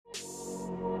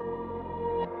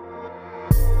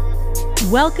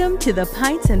Welcome to the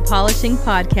Pints and Polishing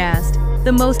Podcast,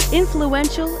 the most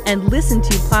influential and listened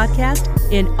to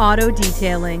podcast in auto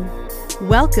detailing.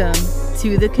 Welcome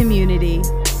to the community.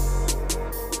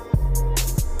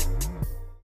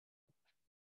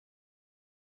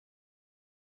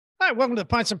 Hi, welcome to the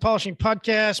Pints and Polishing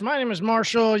Podcast. My name is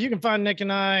Marshall. You can find Nick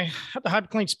and I at the Hyper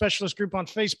Clean Specialist group on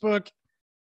Facebook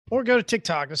or go to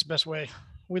TikTok. That's the best way.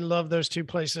 We love those two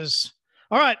places.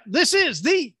 All right, this is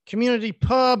the Community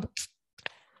Pub.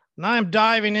 And I'm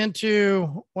diving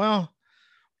into, well,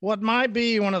 what might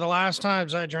be one of the last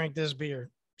times I drank this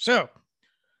beer. So,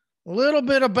 a little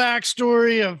bit of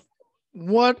backstory of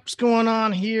what's going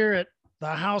on here at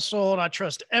the household. I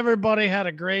trust everybody had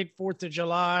a great 4th of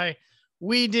July.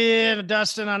 We did.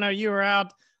 Dustin, I know you were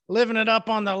out living it up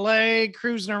on the lake,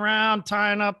 cruising around,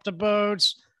 tying up the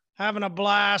boats, having a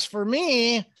blast. For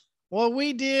me, what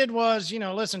we did was,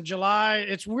 listen, July,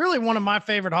 it's really one of my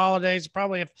favorite holidays.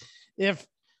 Probably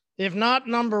if not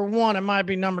number one, it might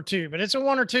be number two, but it's a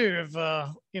one or two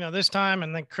of, this time,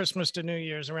 and then Christmas to New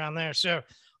Year's around there. So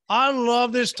I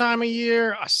love this time of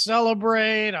year. I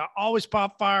celebrate. I always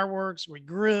pop fireworks. We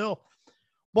grill.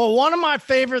 Well, one of my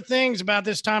favorite things about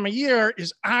this time of year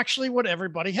is actually what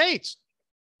everybody hates,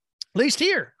 at least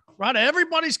here, right?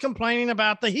 Everybody's complaining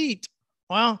about the heat.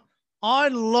 Well, I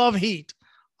love heat.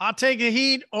 I'll take the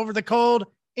heat over the cold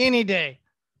any day.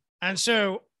 And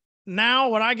so now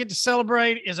what I get to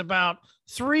celebrate is about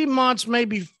 3 months,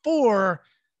 maybe 4,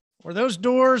 where those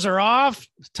doors are off,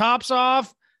 the top's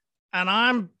off, and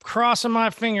I'm crossing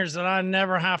my fingers that I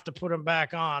never have to put them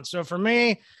back on. So for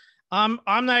me, I'm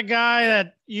that guy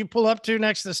that you pull up to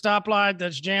next to the stoplight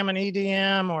that's jamming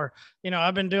EDM, or,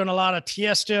 I've been doing a lot of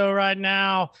Tiesto right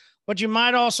now, but you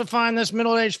might also find this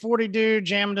middle-aged 40 dude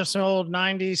jamming to some old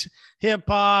 90s hip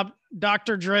hop.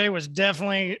 Dr. Dre was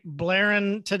definitely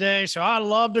blaring today. So I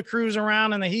love to cruise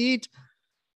around in the heat,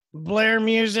 blare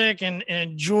music, and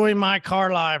enjoy my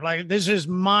car life. Like, this is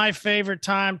my favorite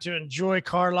time to enjoy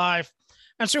car life.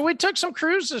 And so we took some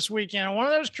cruise this weekend. One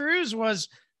of those cruises was,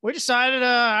 we decided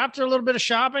after a little bit of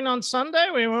shopping on Sunday,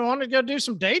 we wanted to go do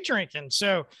some day drinking.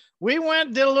 So we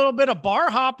went, did a little bit of bar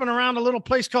hopping around a little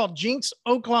place called Jinx,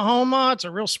 Oklahoma. It's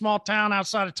a real small town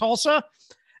outside of Tulsa.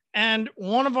 And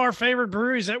one of our favorite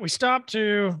breweries that we stopped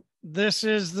to, this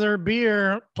is their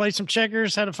beer, played some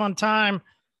checkers, had a fun time.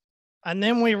 And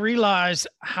then we realized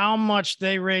how much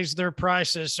they raised their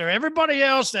prices. So everybody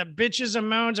else that bitches and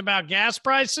moans about gas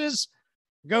prices,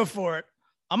 go for it.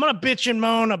 I'm going to bitch and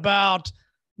moan about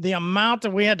the amount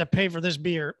that we had to pay for this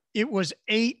beer. It was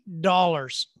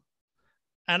 $8.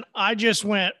 And I just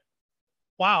went,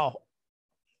 wow,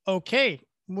 okay,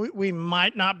 we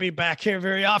might not be back here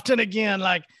very often again.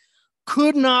 Like,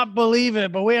 could not believe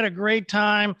it, but we had a great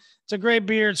time. It's a great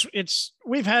beer.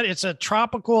 It's a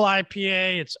tropical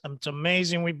IPA. It's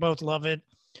amazing. We both love it.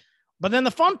 But then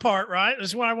the fun part, right? This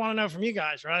is what I want to know from you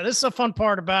guys, right? This is the fun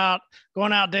part about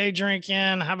going out day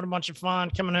drinking, having a bunch of fun,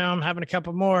 coming home, having a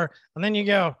couple more, and then you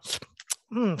go,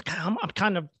 I'm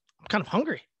kind of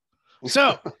hungry.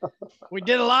 So we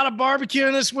did a lot of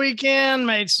barbecuing this weekend,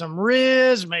 made some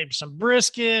ribs, made some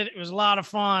brisket. It was a lot of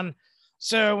fun.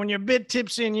 So when you're a bit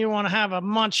tipsy and you want to have a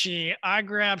munchie, I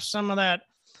grabbed some of that,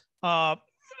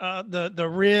 the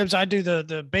ribs. I do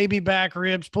the baby back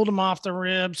ribs, pulled them off the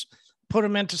ribs, put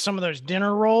them into some of those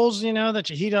dinner rolls, that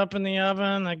you heat up in the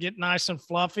oven. They get nice and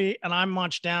fluffy. And I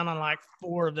munched down on like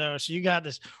 4 of those. So you got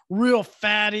this real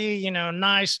fatty,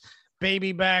 nice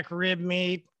baby back rib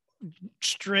meat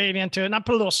straight into it. And I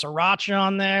put a little sriracha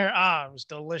on there. It was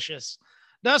delicious.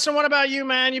 Dustin, what about you,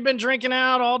 man? You've been drinking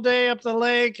out all day up the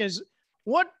lake.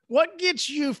 What gets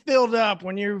you filled up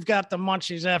when you've got the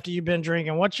munchies after you've been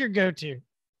drinking? What's your go-to?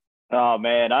 Oh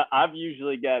man, I've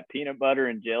usually got peanut butter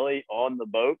and jelly on the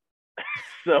boat.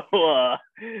 So, cause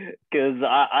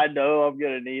I know I'm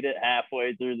going to need it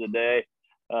halfway through the day.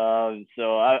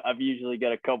 So I've usually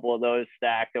got a couple of those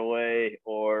stacked away,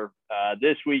 or,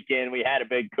 this weekend we had a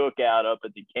big cookout up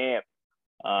at the camp.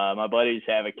 My buddies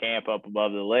have a camp up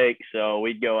above the lake. So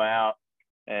we'd go out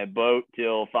and boat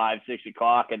till 5, 6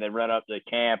 o'clock and then run up to the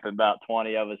camp. And about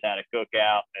 20 of us had a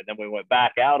cookout, and then we went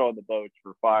back out on the boats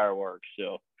for fireworks.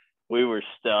 So we were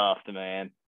stuffed,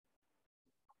 man.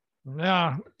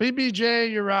 Yeah.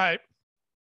 BBJ, you're right.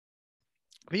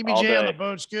 BBJ on the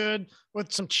boat's good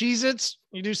with some Cheez-Its.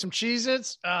 You do some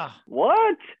Cheez-Its.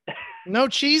 What? No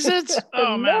Cheez-Its?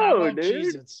 Oh, man, no, I love dude.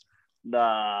 Cheez-Its.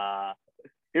 Nah.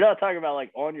 You're not talking about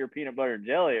like on your peanut butter and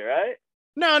jelly, right?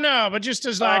 No, but just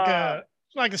as like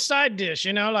a side dish,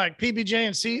 like PBJ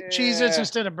and Cheez-Its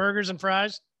instead of burgers and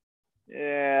fries.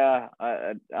 Yeah,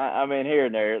 I mean, here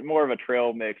and there. More of a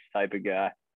trail mix type of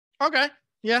guy. Okay.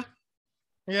 Yeah.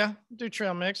 Yeah, do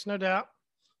trail mix, no doubt.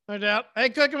 No doubt. Hey,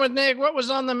 Cooking with Nick, what was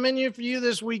on the menu for you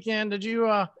this weekend? Did you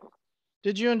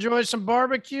enjoy some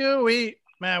barbecue? We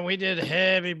did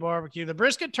heavy barbecue. The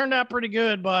brisket turned out pretty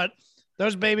good, but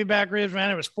those baby back ribs,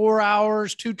 man, it was 4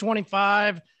 hours,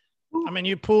 225. I mean,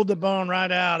 you pulled the bone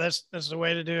right out. That's the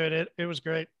way to do it. It was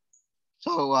great.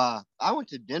 So I went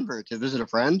to Denver to visit a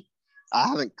friend. I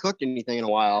haven't cooked anything in a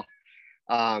while.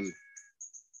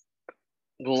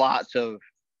 Lots of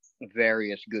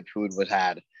various good food was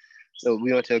had. So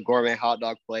we went to a gourmet hot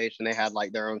dog place and they had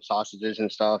like their own sausages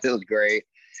and stuff. It was great.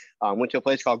 Went to a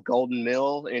place called Golden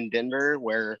Mill in Denver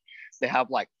where they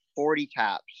have like 40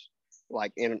 taps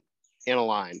like in a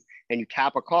line, and you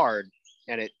tap a card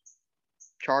and it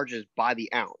charges by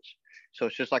the ounce. So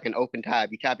it's just like an open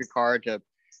tab. You tap your card to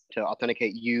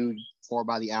authenticate you or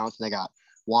by the ounce, and they got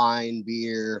wine,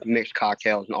 beer, mixed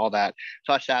cocktails, and all that.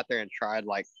 So I sat there and tried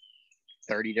like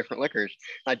 30 different liquors.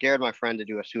 I dared my friend to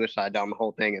do a suicide down the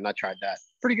whole thing, and I tried that.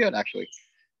 Pretty good, actually.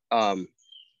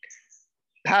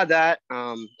 Had that.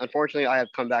 Unfortunately, I have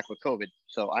come back with COVID,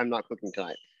 so I'm not cooking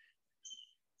tonight.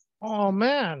 Oh,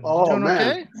 man. Oh, Doing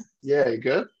man. okay? Yeah, you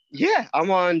good? Yeah,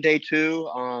 I'm on day 2.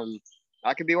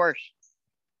 I could be worse.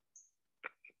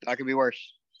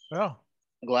 Oh,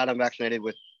 Glad I'm vaccinated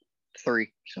with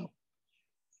 3. So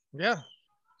yeah.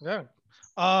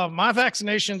 My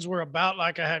vaccinations were about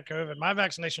like I had COVID. My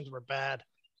vaccinations were bad.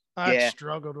 I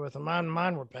struggled with them.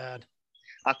 Mine were bad.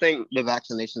 I think the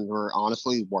vaccinations were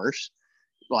honestly worse.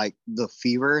 Like the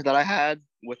fever that I had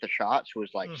with the shots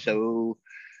was like so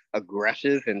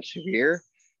aggressive and severe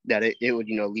that it would,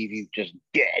 leave you just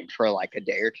dead for like a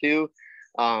day or two.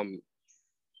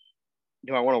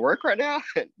 Do I want to work right now?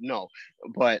 No,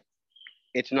 but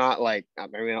it's not like, I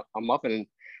mean, I'm up and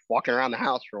walking around the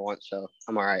house for once, so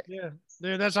I'm all right. Yeah,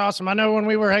 dude, that's awesome. I know when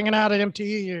we were hanging out at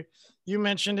MTE, you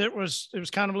mentioned it was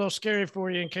kind of a little scary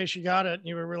for you in case you got it, and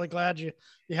you were really glad you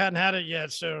hadn't had it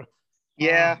yet. So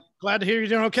yeah, glad to hear you're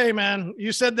doing okay, man.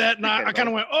 You said that, and I kind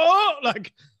of went, oh,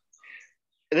 like.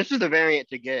 This is the variant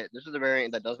to get. This is the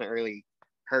variant that doesn't really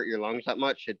hurt your lungs that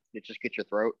much. It just gets your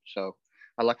throat. So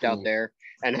I lucked out there.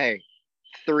 And hey,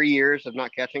 3 years of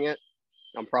not catching it,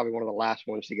 I'm probably one of the last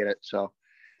ones to get it. So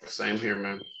same here,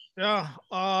 man. Yeah.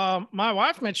 My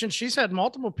wife mentioned she's had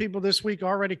multiple people this week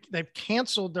already. They've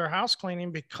canceled their house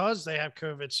cleaning because they have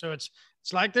COVID. So it's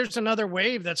like there's another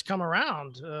wave that's come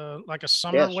around, like a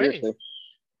summer wave. Seriously.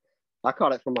 I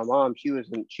caught it from my mom. She was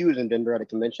in Denver at a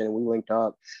convention and we linked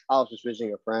up. I was just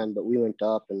visiting a friend, but we linked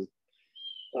up and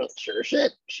sure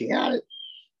shit, she had it.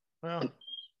 Well,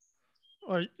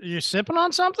 are you sipping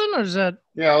on something or is that?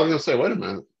 Yeah, I was gonna say, wait a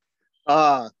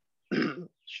minute.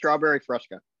 Strawberry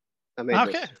Fresca. I made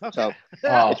this. Okay. So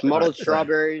it's muddled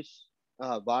strawberries,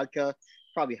 vodka,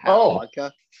 probably half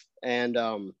vodka, and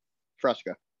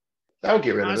Fresca. That would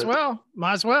get rid of it.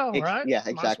 Might as well, right? Yeah,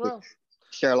 exactly.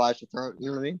 Sterilize the throat. You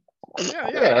know what I mean?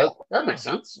 Yeah, that makes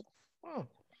sense. Oh.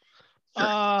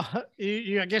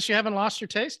 Sure. I guess you haven't lost your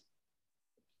taste?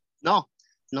 No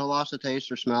loss of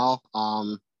taste or smell.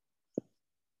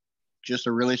 Just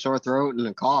a really sore throat and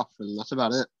a cough, and that's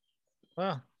about it.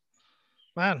 Well,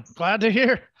 man, glad to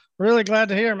hear. Really glad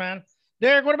to hear, man.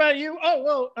 Derek, what about you?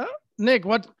 Oh, well, Nick,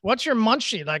 what's your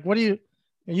munchie? Like, what do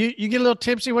you get a little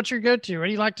tipsy? What's your go-to? What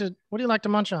do you like to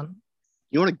munch on?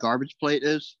 You know what a garbage plate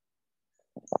is?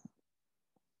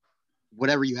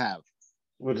 Whatever you have.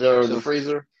 The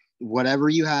freezer? Whatever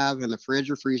you have in the fridge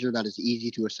or freezer that is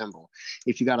easy to assemble.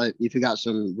 If you got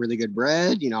some really good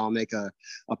bread, I'll make a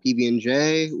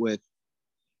PB&J with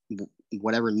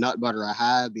whatever nut butter I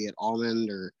have, be it almond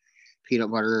or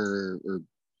peanut butter or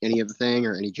any other thing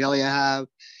or any jelly I have.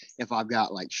 If I've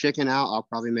got like chicken out, I'll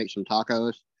probably make some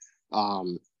tacos.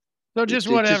 So just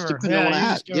whatever.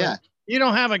 Yeah. You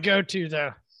don't have a go-to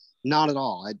though. Not at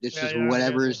all. It's just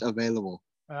whatever is available.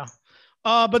 Yeah.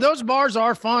 But those bars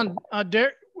are fun.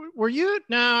 Derek, were you?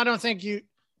 No, I don't think you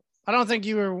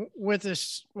were with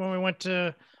us when we went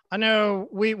to. I know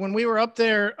when we were up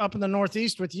there, up in the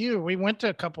Northeast with you, we went to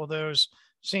a couple of those,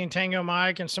 seeing Tango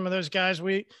Mike and some of those guys.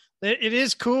 It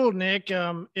is cool, Nick.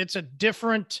 It's a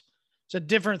different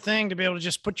thing to be able to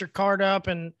just put your card up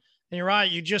and you're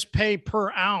right. You just pay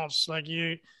per ounce,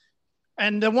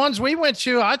 and the ones we went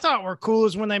to, I thought were cool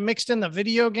is when they mixed in the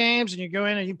video games and you go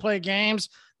in and you play games,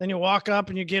 then you walk up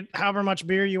and you get however much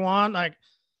beer you want. Like,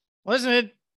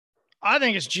 listen, I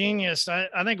think it's genius.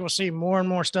 I think we'll see more and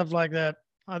more stuff like that.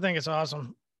 I think it's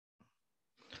awesome.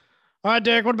 All right,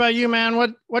 Derek, what about you,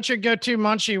 man? What's your go-to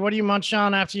munchie? What do you munch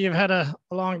on after you've had a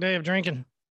long day of drinking?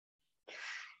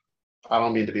 I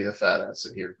don't mean to be the fat ass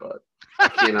in here, but I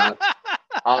cannot.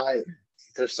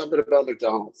 There's something about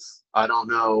McDonald's. I don't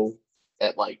know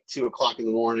at like 2 o'clock in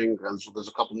the morning. There's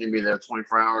a couple near me there,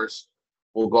 24 hours.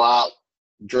 We'll go out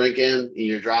drinking, and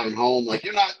you're driving home. Like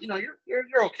you're not,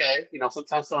 you're okay.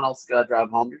 Sometimes someone else has got to drive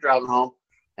home. You're driving home,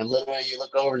 and literally you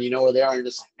look over and you know where they are. And you're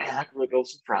just like, man, I can really go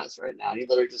some fries right now. And you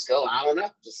literally just go. I don't know.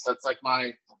 Just that's like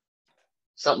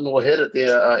something will hit at the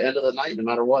end of the night, no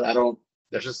matter what.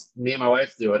 That's just me and my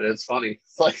wife do it. And it's funny.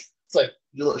 It's like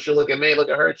she'll look at me, look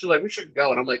at her, and she's like, we should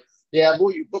go. And I'm like, yeah,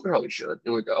 we probably should.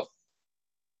 And we go.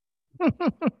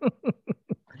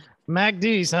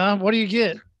 MacD's, huh? What do you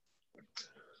get?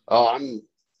 Oh,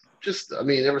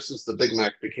 ever since the Big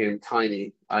Mac became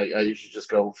tiny, I usually just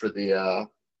go for the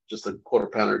just a quarter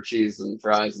pounder of cheese and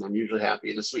fries, and I'm usually happy.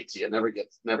 And a sweet tea. I never get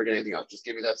anything else. Just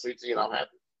give me that sweet tea, and I'm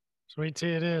happy. Sweet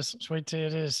tea it is. Sweet tea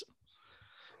it is.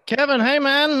 Kevin, hey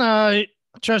man,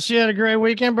 trust you had a great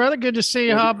weekend, brother. Good to see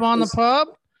you hop on the pub.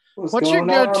 What's your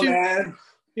go-to? Man?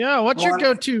 Yeah, what's your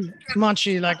go-to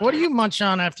munchie? Like, what do you munch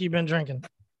on after you've been drinking?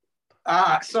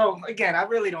 So again, I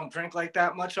really don't drink like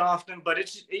that much often, but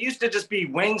it used to just be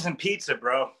wings and pizza,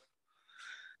 bro.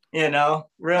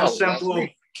 Real simple.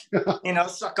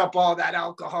 Suck up all that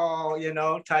alcohol,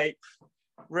 type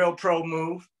real pro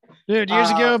move. Dude, years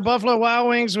ago, Buffalo Wild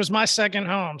Wings was my second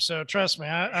home, so trust me,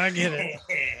 I get it.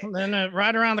 Then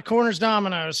right around the corner's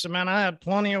Domino's, so man, I had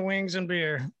plenty of wings and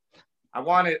beer. I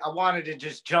wanted to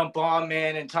just jump on,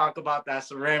 man, and talk about that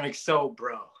ceramic soap,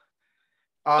 bro.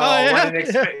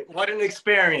 What an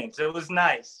experience! It was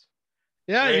nice.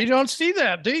 Yeah, you don't see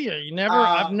that, do you? You never.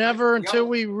 I've never until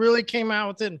we really came out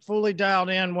with it and fully dialed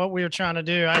in what we were trying to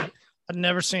do. I'd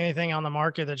never seen anything on the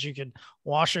market that you could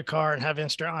wash a car and have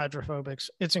instant hydrophobics.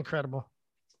 It's incredible.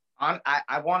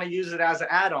 I want to use it as an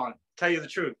add-on. Tell you the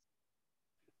truth.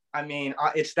 I mean,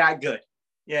 it's that good.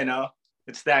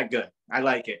 It's that good. I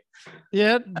like it.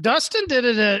 Yeah, Dustin did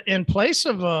it in place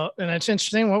of and it's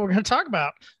interesting what we're going to talk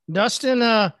about. Dustin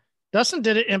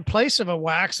did it in place of a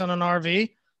wax on an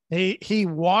RV. He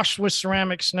washed with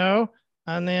ceramic snow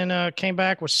and then came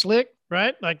back with slick,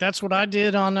 right? Like that's what I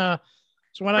did on I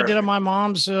did on my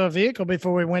mom's vehicle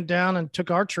before we went down and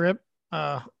took our trip.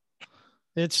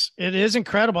 It is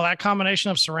incredible. That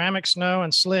combination of ceramic snow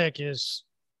and slick it's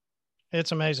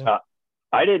amazing.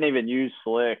 I didn't even use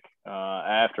slick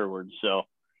afterwards. So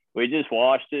we just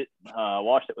washed it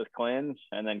with cleanse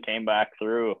and then came back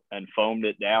through and foamed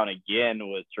it down again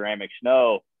with ceramic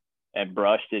snow and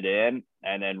brushed it in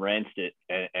and then rinsed it.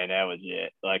 And that was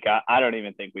it. Like, I don't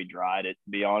even think we dried it, to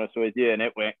be honest with you. And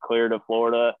it went clear to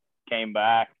Florida, came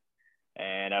back,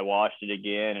 and I washed it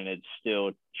again, and it's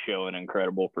still showing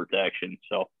incredible protection.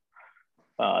 So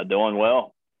doing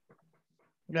well.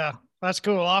 Yeah, that's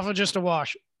cool. Off of just a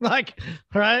wash. Like,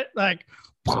 right? Like,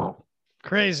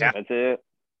 crazy. That's it.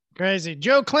 Crazy.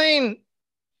 Joe Clean,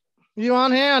 you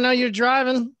on here? I know you're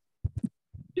driving.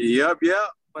 Yep.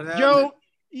 Joe,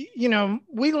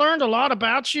 we learned a lot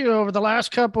about you over the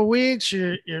last couple of weeks.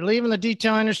 You're leaving the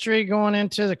detail industry, going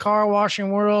into the car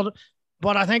washing world.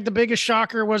 But I think the biggest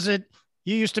shocker was that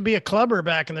you used to be a clubber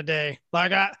back in the day.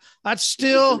 Like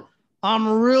I'm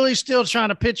really still trying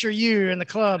to picture you in the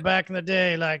club back in the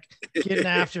day, like getting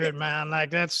after it, man.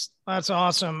 Like that's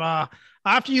awesome.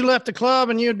 After you left the club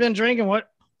and you had been drinking, what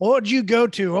would you go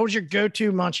to? What was your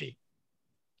go-to munchie?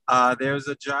 There was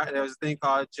a thing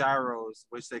called gyros,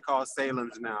 which they call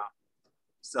Salem's now.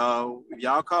 So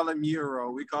y'all call them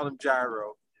Euro, we call them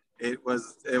gyro. It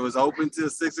was open till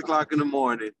 6 o'clock in the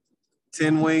morning.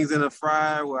 10 wings and a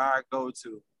fry where I go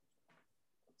to.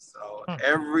 So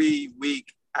every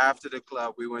week after the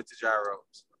club, we went to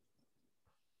gyros.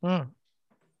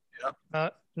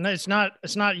 Yep. No, it's not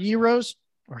Euros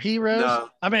or heroes. No,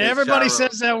 I mean, everybody gyros.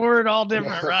 Says that word all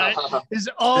different, right? It's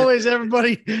always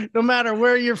everybody, no matter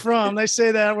where you're from, they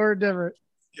say that word different.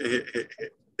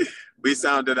 We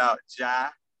sounded out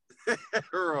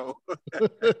gyro.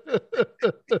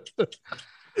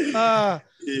 All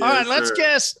right, let's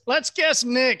guess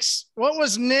Nick's. What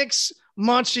was Nick's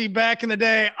munchie back in the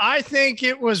day? I think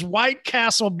it was White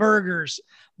Castle burgers.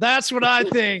 That's what I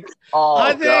think.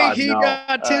 I think he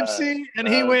got tipsy and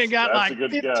he went and got like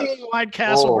 15 guess. White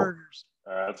Castle burgers.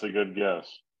 That's a good guess.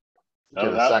 That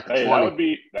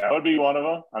would be one of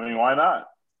them. I mean, why not?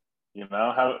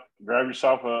 Grab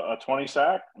yourself a 20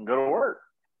 sack and go to work.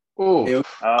 Ooh.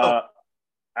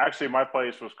 Actually, my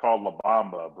place was called La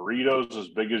Bamba. Burritos as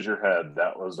big as your head.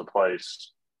 That was the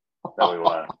place that we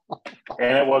went.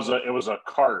 And it was a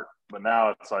cart, but now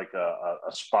it's like a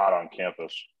spot on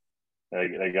campus.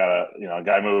 They got a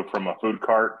guy moved from a food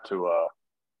cart to a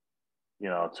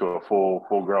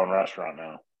full grown restaurant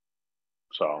now.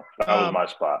 So that was my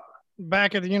spot.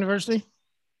 Back at the university?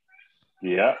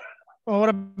 Yeah. Well, what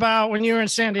about when you were in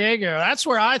San Diego? That's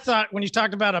where I thought when you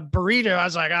talked about a burrito, I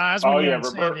was like, that's when you were in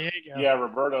San Diego. Yeah,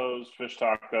 Roberto's fish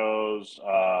tacos.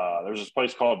 There's this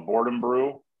place called Board and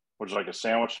Brew, which is like a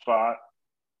sandwich spot.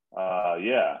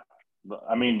 Yeah.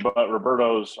 I mean, but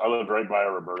Roberto's, I lived right by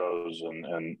a Roberto's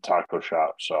and taco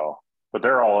shop. So, but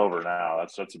they're all over now.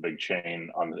 That's a big chain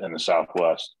in the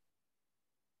Southwest.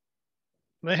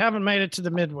 They haven't made it to the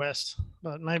Midwest,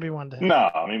 but maybe one day. No,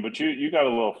 I mean, but you got a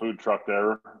little food truck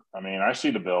there. I mean, I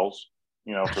see the bills,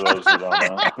 for those who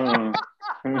don't know.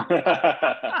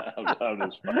 I'm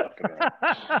just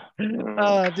fucking around.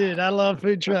 Oh, dude, I love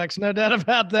food trucks. No doubt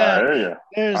about that. I hear you.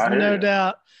 There's no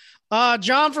doubt.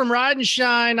 John from Ride and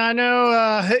Shine, I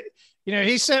know,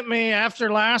 he sent me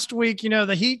after last week,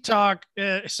 the heat talk,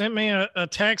 sent me a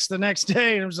text the next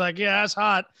day and was like, yeah, it's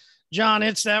hot. John,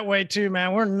 it's that way too,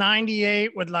 man. We're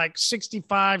 98 with like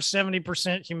 65,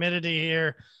 70% humidity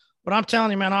here. But I'm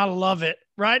telling you, man, I love it.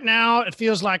 Right now, it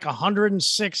feels like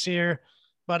 106 here.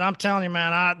 But I'm telling you,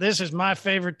 man, this is my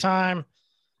favorite time.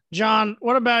 John,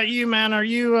 what about you, man? Are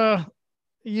you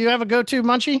you have a go-to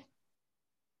munchie?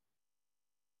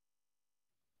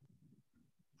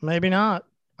 Maybe not.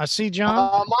 I see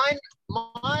John.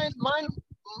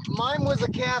 Mine was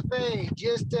a cafe,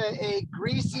 just a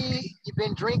greasy, you've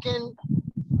been drinking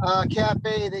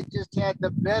cafe that just had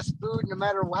the best food, no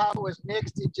matter how it was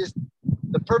mixed. It just,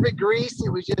 the perfect grease. It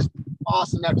was just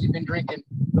awesome after you've been drinking.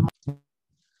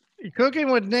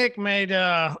 Cooking with Nick made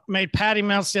patty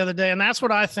melts the other day, and that's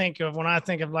what I think of when I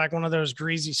think of like one of those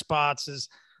greasy spots is,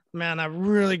 man, a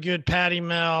really good patty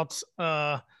melt.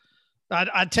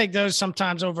 I'd take those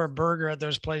sometimes over a burger at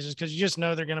those places because you just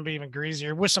know they're going to be even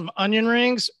greasier with some onion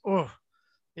rings. Oh,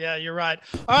 yeah, you're right.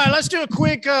 All right, let's do a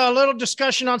quick little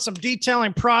discussion on some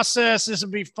detailing process. This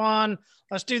will be fun.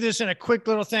 Let's do this in a quick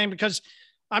little thing because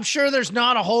I'm sure there's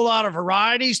not a whole lot of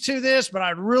varieties to this, but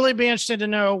I'd really be interested to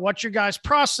know what your guys'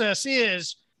 process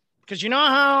is because you know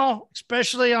how,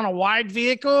 especially on a wide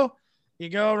vehicle, you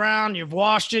go around, you've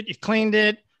washed it, you've cleaned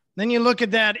it. Then you look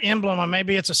at that emblem, and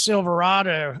maybe it's a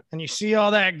Silverado, and you see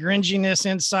all that gringiness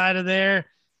inside of there.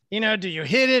 Do you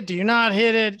hit it? Do you not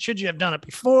hit it? Should you have done it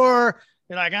before?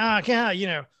 You're like,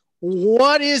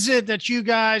 what is it that you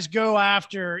guys go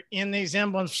after in these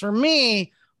emblems? For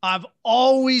me, I've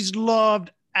always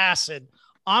loved acid.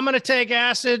 I'm going to take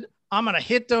acid. I'm going to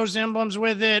hit those emblems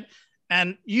with it.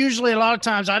 And usually a lot of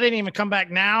times I didn't even come back.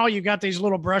 Now you got these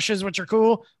little brushes, which are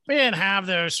cool. We didn't have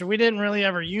those. So we didn't really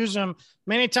ever use them.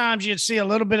 Many times you'd see a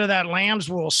little bit of that lamb's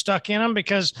wool stuck in them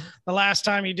because the last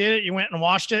time you did it, you went and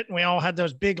washed it. And we all had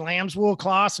those big lamb's wool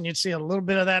cloths and you'd see a little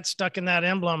bit of that stuck in that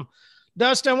emblem.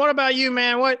 Dustin, what about you,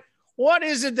 man? What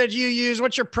is it that you use?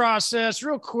 What's your process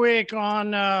real quick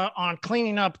on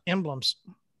cleaning up emblems?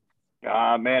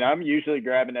 Man, I'm usually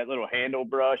grabbing that little handle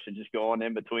brush and just going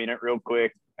in between it real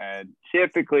quick. And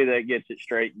typically that gets it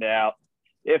straightened out.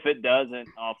 If it doesn't,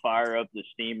 I'll fire up the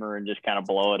steamer and just kind of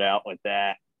blow it out with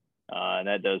that. And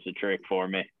that does the trick for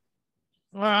me.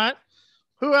 All right.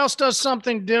 Who else does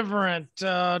something different?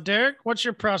 Derek, what's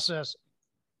your process?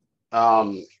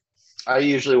 I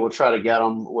usually will try to get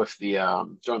them with the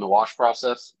during the wash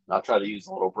process. I'll try to use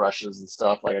little brushes and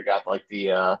stuff. Like I got like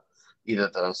the either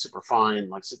the super fine,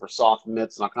 like super soft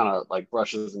mitts, and I kind of like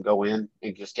brushes and go in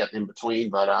and just get in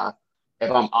between. But if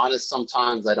I'm honest,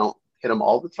 sometimes I don't hit them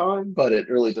all the time, but it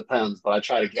really depends. But I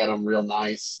try to get them real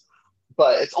nice.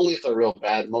 But it's only if they're real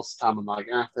bad. Most of the time I'm like,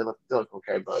 they look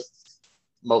okay, but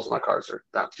most of my cars are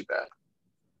not too bad.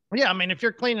 Yeah, I mean, if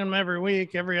you're cleaning them every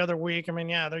week, every other week, I mean,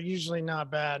 yeah, they're usually not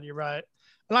bad. You're right.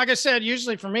 Like I said,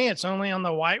 usually for me, it's only on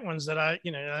the white ones that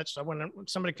that's when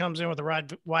somebody comes in with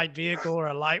a white vehicle or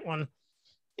a light one,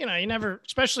 you never,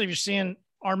 especially if you're seeing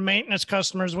our maintenance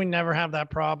customers, we never have that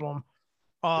problem.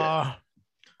 Yeah.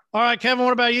 All right, Kevin,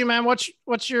 what about you, man?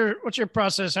 What's your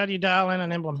process? How do you dial in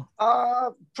an emblem?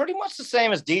 Pretty much the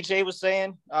same as DJ was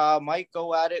saying. Might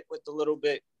go at it with a little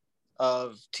bit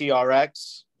of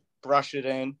TRX, brush it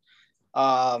in.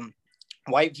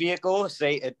 White vehicle,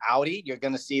 say an Audi, you're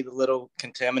going to see the little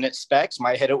contaminant specks.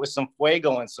 Might hit it with some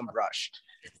Fuego and some brush.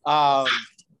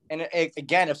 And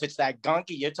again, if it's that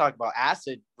gunky, you're talking about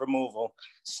acid removal,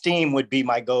 steam would be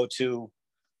my go-to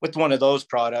with one of those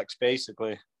products,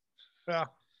 basically. Yeah.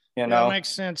 That makes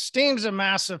sense. Steam's a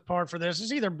massive part for this.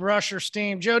 It's either brush or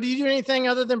steam. Joe, do you do anything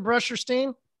other than brush or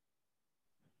steam?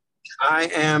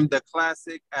 I am the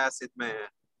classic acid man.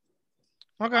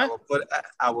 Okay.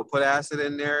 I will put acid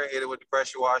in there, hit it with the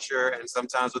pressure washer, and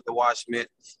sometimes with the wash mitt.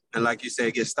 And like you say,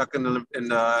 it gets stuck in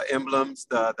the emblems,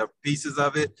 the pieces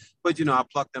of it. But I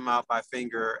pluck them out by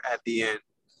finger at the end.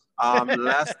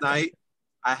 Last night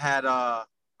I had a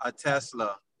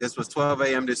Tesla. This was 12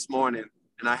 a.m. this morning,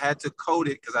 and I had to coat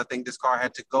it because I think this car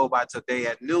had to go by today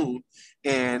at noon,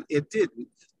 and it didn't.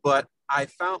 But I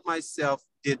found myself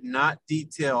did not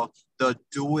detail the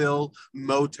dual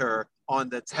motor on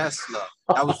the Tesla.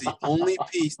 That was the only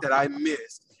piece that I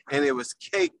missed, and it was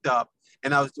caked up,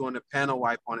 and I was doing a panel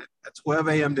wipe on it at 12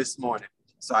 a.m. this morning.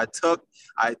 So I took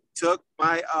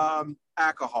my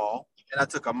alcohol, and I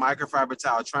took a microfiber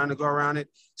towel trying to go around it,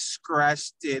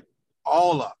 scratched it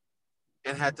all up,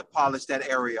 and had to polish that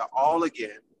area all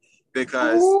again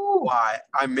because why?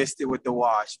 I missed it with the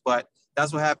wash. But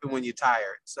that's what happened when you're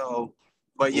tired. So,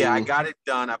 but yeah, I got it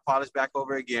done. I polished back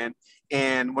over again.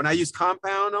 And when I used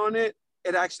compound on it,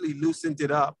 it actually loosened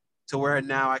it up to where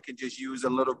now I can just use a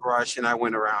little brush and I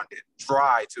went around it.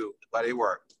 Dry too, but it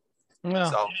worked. Yeah.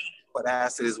 So, but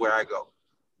acid is where I go.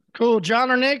 Cool.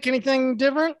 John or Nick, anything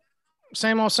different?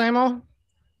 Same old, same old?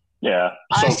 Yeah.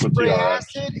 I Soap with spray TRX.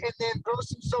 acid and then throw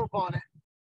some soap on it.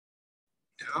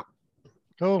 Yeah.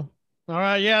 Cool. All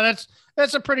right. Yeah,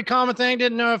 that's a pretty common thing.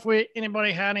 Didn't know if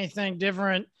anybody had anything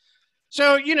different.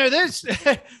 So, this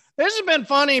this has been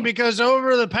funny because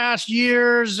over the past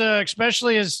years,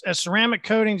 especially as ceramic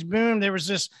coatings boomed, there was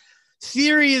this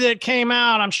theory that came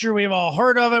out. I'm sure we've all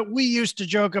heard of it. We used to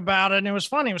joke about it, and it was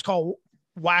funny. It was called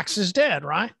wax is dead,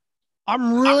 right?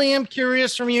 I'm really am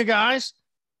curious from you guys.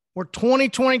 We're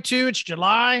 2022. It's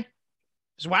July.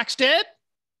 Is wax dead?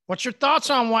 What's your thoughts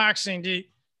on waxing?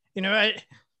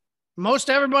 Most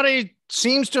everybody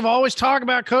seems to have always talked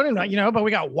about coating, but we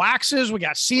got waxes, we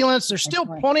got sealants. There's still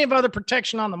plenty of other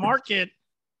protection on the market.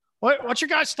 What's your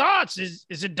guys' thoughts? Is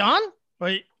it done?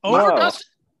 Overdusted?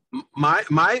 My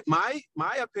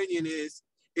opinion is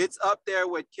it's up there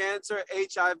with cancer,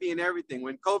 HIV, and everything.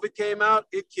 When COVID came out,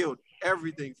 it killed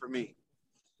everything for me.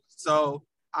 So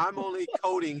I'm only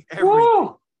coating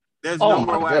everything. There's no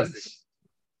more waxing.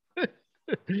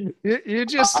 You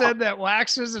just said that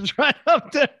waxes is right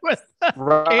up there with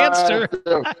cancer.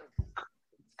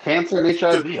 Cancer and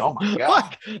HIV. Oh my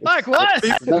God. Like what?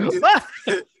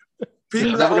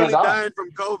 People are only dying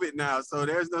from COVID now, so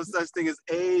there's no such thing as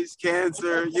AIDS,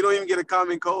 cancer. You don't even get a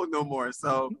common cold no more.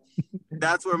 So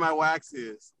that's where my wax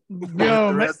is. Yo,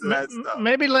 the rest of that stuff.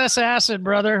 Maybe less acid,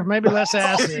 brother. Maybe less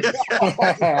acid.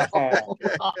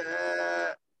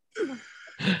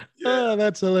 Oh,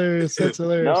 that's hilarious. That's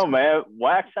hilarious. No, man,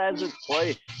 wax has its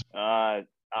place. I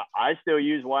still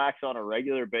use wax on a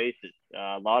regular basis.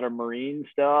 A lot of marine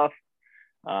stuff,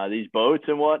 these boats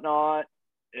and whatnot.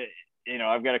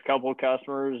 I've got a couple of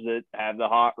customers that have the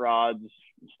hot rods,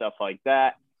 stuff like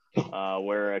that,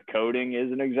 where a coating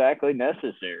isn't exactly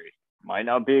necessary. Might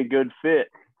not be a good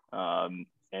fit. And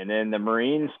then the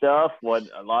marine stuff, what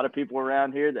a lot of people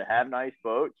around here that have nice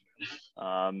boats,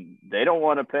 they don't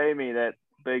want to pay me that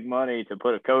big money to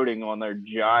put a coating on their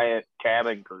giant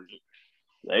cabin cruiser.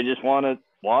 They just want it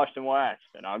washed and waxed,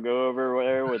 and I'll go over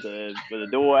there with a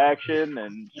dual action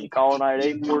and some Colonite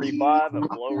 845 and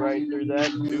blow right through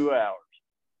that in 2 hours.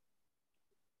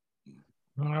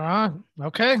 All right.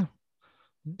 Okay.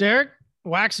 Derek,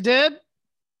 wax dead?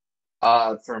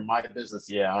 For my business,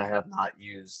 yeah, I have not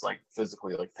used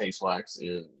physically paste wax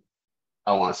in,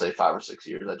 I want to say 5 or 6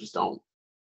 years. I just don't.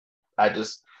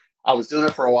 I was doing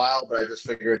it for a while, but I just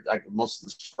figured most of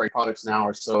the spray products now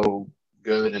are so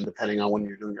good, and depending on when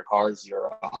you're doing your cars,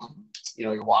 you're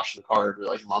washing the car every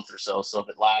a month or so. So if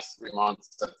it lasts 3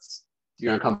 months,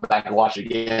 you're gonna come back and wash it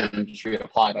again and just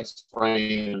reapply by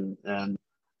spraying. And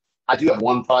I do have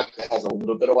one product that has a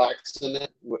little bit of wax in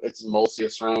it. It's mostly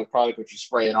a ceramic product, which you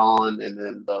spray it on, and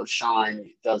then the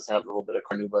shine does have a little bit of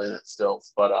carnauba in it still.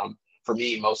 But for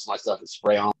me, most of my stuff is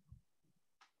spray on.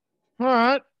 All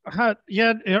right.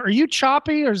 Yeah. Are you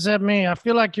choppy or is that me? I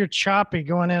feel like you're choppy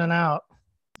going in and out.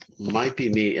 Might be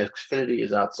me. Xfinity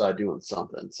is outside doing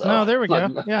something. So no, there we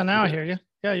go. Yeah, now I hear you.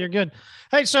 Yeah, you're good.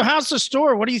 Hey, so how's the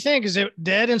store? What do you think? Is it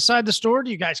dead inside the store? Do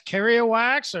you guys carry a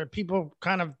wax, or people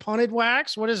kind of punted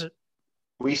wax? What is it?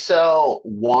 We sell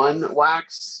one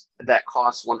wax that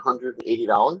costs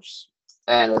 $180,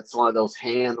 and it's one of those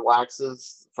hand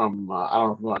waxes from I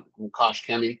don't know from Kosh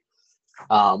Chemi.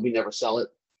 We never sell it.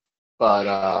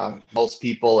 But most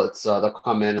people, it's they'll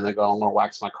come in and they go, "I'm gonna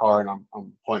wax my car," and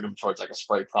I'm pointing them towards a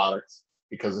spray product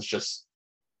because it's just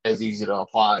as easy to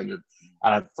apply. And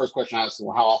first question I asked them,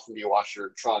 "Well, how often do you wash your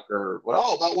truck?" Or,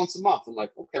 "Well, about once a month." I'm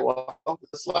like, "Okay, well,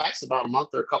 this lasts about a month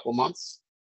or a couple of months.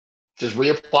 Just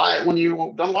reapply it when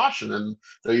you're done washing, and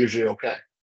they're usually okay."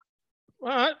 All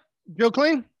right, Joe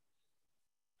Clean.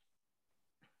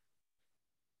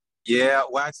 Yeah,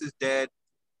 wax is dead.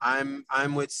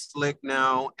 I'm with Slick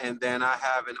now, and then I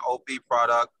have an OP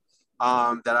product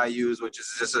that I use, which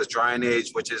is just a dry and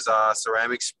age, which is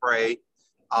ceramic spray.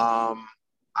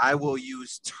 I will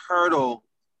use Turtle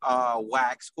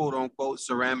wax, quote unquote,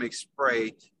 ceramic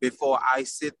spray before I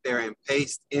sit there and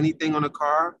paste anything on the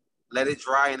car, let it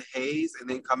dry and haze, and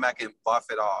then come back and buff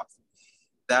it off.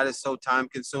 That is so time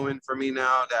consuming for me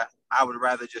now that I would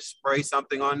rather just spray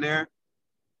something on there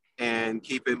and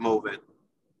keep it moving,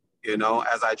 you know,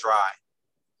 as I dry.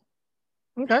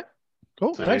 Okay,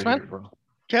 cool. Thanks, man.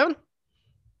 Kevin?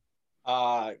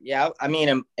 Yeah, I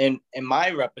mean, in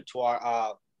my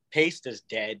repertoire, paste is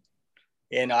dead.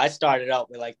 You know, I started out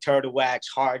with like turtle wax,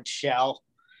 hard shell.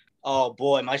 Oh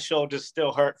boy, my shoulders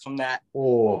still hurt from that.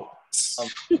 Oh. So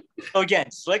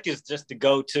again, slick is just the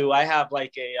go-to. I have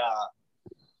like a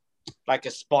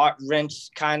spark rinse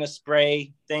kind of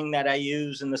spray thing that I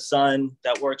use in the sun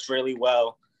that works really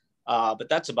well. But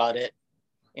that's about it.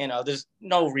 You know, there's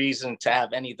no reason to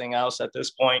have anything else at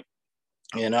this point,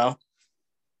 you know?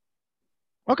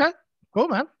 Okay, cool,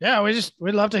 man. Yeah,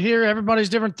 we'd love to hear everybody's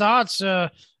different thoughts.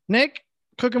 Nick,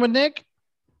 cooking with Nick?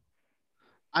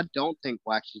 I don't think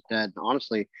wax is dead.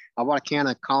 Honestly, I bought a can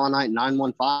of Colonite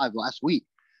 915 last week.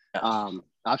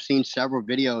 I've seen several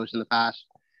videos in the past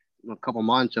couple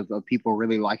months of people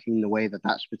really liking the way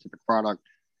that specific product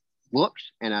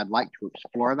looks, and I'd like to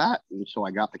explore that. And so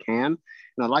I got the can,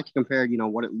 and I'd like to compare, you know,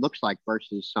 what it looks like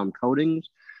versus some coatings.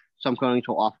 Some coatings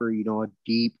will offer, you know, a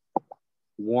deep,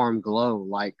 warm glow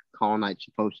like Colonite's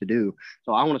supposed to do.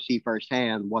 So I want to see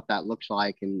firsthand what that looks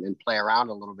like and play around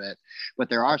a little bit. But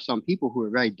there are some people who are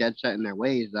very dead set in their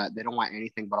ways that they don't want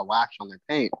anything but a wax on their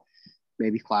paint.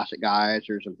 Maybe classic guys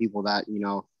or some people that, you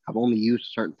know, have only used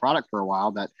a certain product for a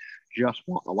while that just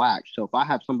want the wax. So if I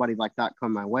have somebody like that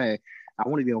come my way, I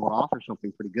want to be able to offer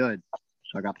something pretty good.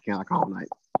 So I got the can of Colonite.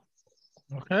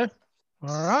 Okay.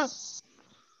 All right.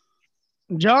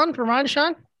 John, from Ride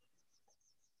Shine?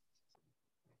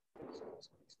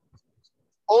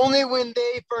 Only when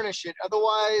they furnish it.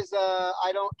 Otherwise,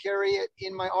 I don't carry it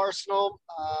in my arsenal.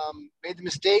 Made the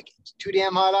mistake. It's too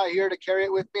damn hot out here to carry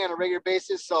it with me on a regular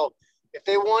basis. So if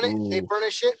they want it, they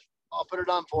furnish it, I'll put it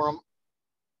on for them.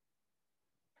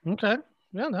 Okay.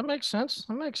 Yeah, that makes sense.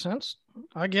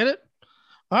 I get it.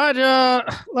 All right.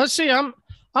 Let's see. I'm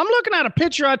looking at a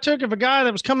picture I took of a guy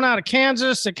that was coming out of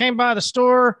Kansas that came by the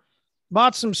store,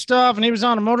 bought some stuff, and he was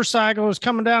on a motorcycle, was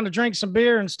coming down to drink some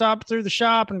beer and stopped through the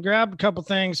shop and grabbed a couple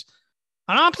things.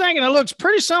 And I'm thinking it looks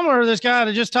pretty similar to this guy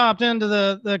that just hopped into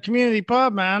the community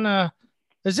pub, man.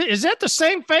 Is that the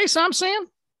same face I'm seeing?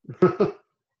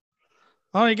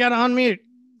 Oh, you got to unmute.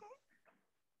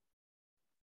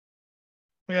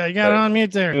 Yeah, you got to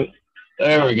unmute there.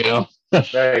 There we go.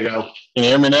 There you go. Can you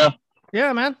hear me now?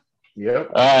 Yeah, man.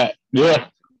 Yep. All right. Yeah,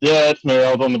 that's me.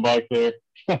 I was on the bike there.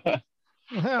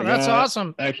 Yeah, that's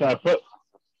awesome. Actually, I put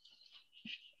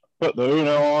the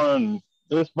Uno on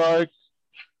this bike,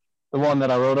 the one that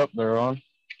I rode up there on.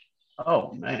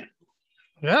 Oh, man.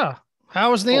 Yeah.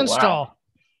 How was the install? Wow.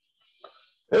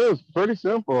 It was pretty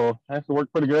simple. Actually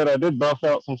worked pretty good. I did buff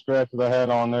out some scratches I had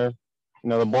on there. You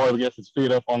know, the boy gets his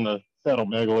feet up on the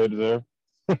saddlebag lid there.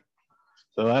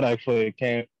 So that actually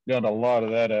got a lot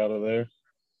of that out of there.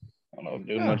 I don't know,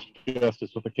 do much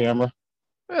justice with the camera.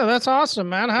 Yeah, that's awesome,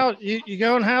 man. How you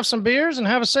go and have some beers and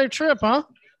have a safe trip, huh?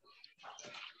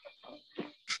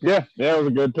 Yeah, it was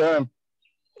a good time.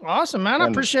 Awesome, man. I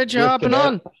appreciate you hopping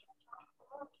on.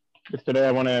 Just today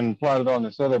I went in and plotted on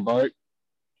this other bike.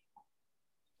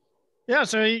 Yeah,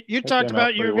 so you talked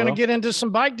about you were going to get into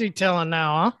some bike detailing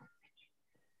now, huh?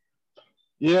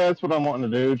 Yeah, that's what I'm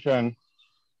wanting to do, try and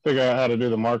figure out how to do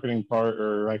the marketing part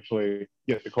or actually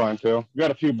get the clientele. Got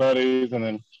a few buddies, and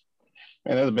then,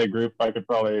 man, there's a big group I could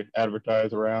probably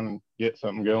advertise around and get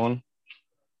something going.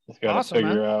 Just got to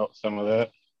figure out some of that.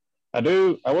 I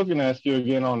was going to ask you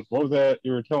again on, what was that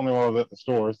you were telling me while I was at the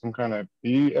store? Some kind of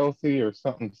BLC or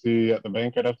something C at the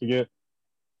bank I'd have to get?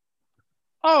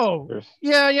 Oh,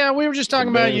 yeah. We were just talking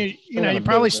about, you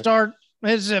probably start,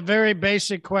 it's a very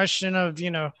basic question of,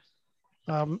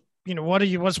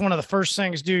 what's one of the first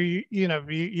things do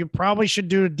you probably should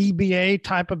do a DBA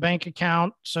type of bank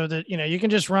account so that, you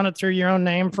can just run it through your own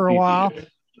name for a while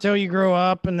until you grow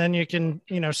up, and then you can,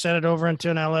 set it over into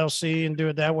an LLC and do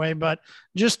it that way. But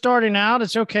just starting out,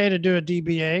 it's okay to do a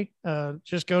DBA.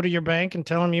 Just go to your bank and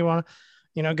tell them you want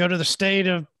to, go to the state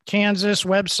of Kansas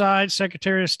website,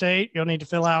 Secretary of State. You'll need to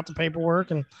fill out the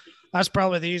paperwork, and that's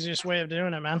probably the easiest way of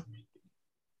doing it, man.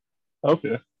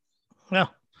 Okay. Yeah.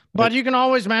 But you can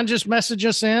always, man, just message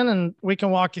us in and we can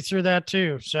walk you through that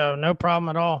too. So no problem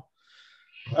at all.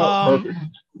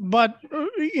 But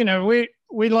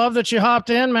we love that you hopped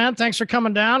in, man. Thanks for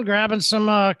coming down, grabbing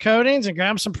some coatings and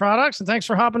grabbing some products. And thanks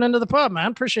for hopping into the pub,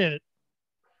 man. Appreciate it.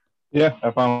 Yeah.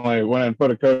 I finally went and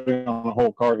put a coating on the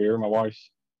whole car here. My wife's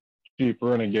Jeep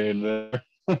Renegade there.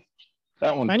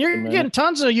 That one. Man, you're getting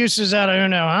tons of uses out of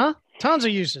Uno, huh? Tons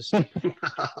of uses.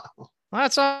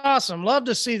 That's awesome. Love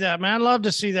to see that, man. Love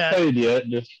to see that. Paid yet?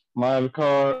 Just my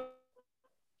car.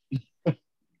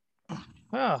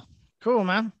 Oh, cool,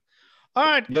 man. All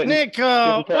right, Nick.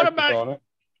 What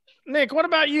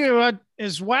about you?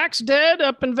 Is wax dead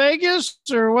up in Vegas,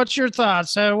 or what's your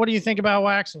thoughts? What do you think about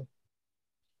waxing?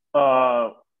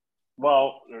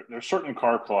 Well, there's certain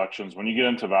car collections. When you get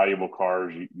into valuable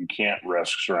cars, you can't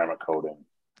risk ceramic coating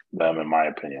them, in my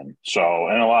opinion. So,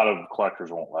 and a lot of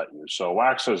collectors won't let you. So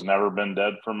wax has never been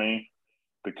dead for me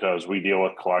because we deal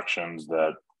with collections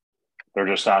that they're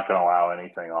just not going to allow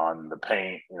anything on the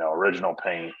paint, original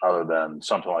paint, other than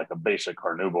something like a basic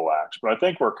carnauba wax. But I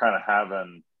think we're kind of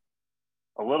having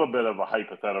a little bit of a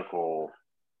hypothetical,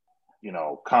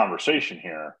 conversation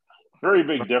here. Very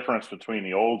big difference between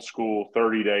the old school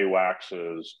 30-day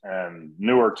waxes and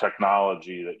newer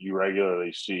technology that you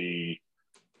regularly see,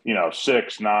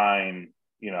 6, 9,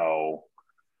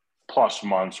 plus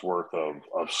months worth of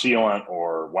sealant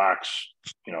or wax,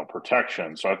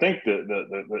 protection. So I think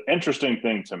the interesting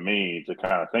thing to me to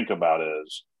kind of think about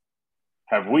is,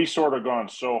 have we sort of gone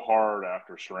so hard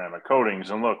after ceramic coatings?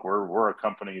 And look, we're a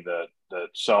company that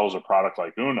sells a product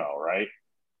like Uno, right?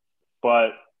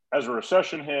 But as a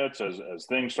recession hits, as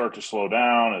things start to slow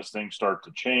down, as things start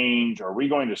to change, are we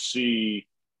going to see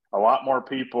a lot more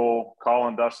people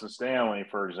calling Dustin Stanley,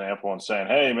 for example, and saying,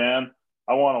 hey, man,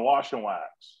 I want to wash and wax,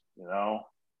 I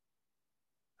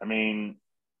mean,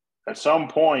 at some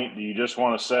point, do you just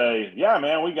want to say, yeah,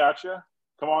 man, we got you.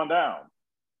 Come on down.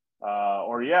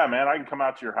 Or, yeah, man, I can come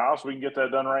out to your house. We can get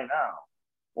that done right now.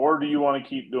 Or do you want to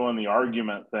keep doing the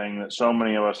argument thing that so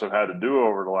many of us have had to do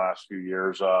over the last few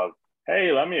years of,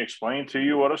 hey, let me explain to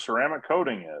you what a ceramic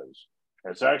coating is.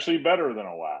 It's actually better than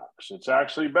a wax. It's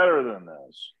actually better than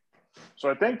this. So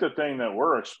I think the thing that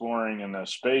we're exploring in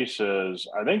this space is,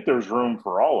 I think there's room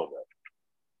for all of it.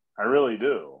 I really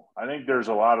do. I think there's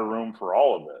a lot of room for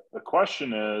all of it. The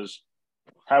question is,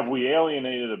 have we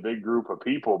alienated a big group of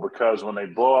people because when they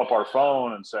blow up our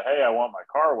phone and say, hey, I want my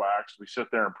car waxed, we sit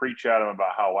there and preach at them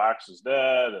about how wax is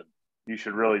dead and you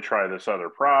should really try this other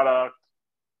product.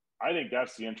 I think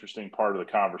that's the interesting part of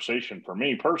the conversation for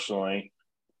me personally,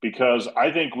 because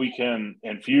I think we can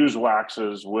infuse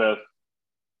waxes with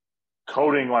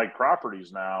coating like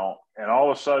properties now, and all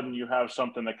of a sudden you have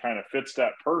something that kind of fits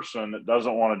that person that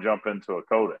doesn't want to jump into a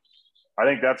coating. I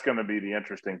think that's going to be the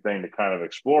interesting thing to kind of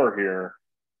explore here.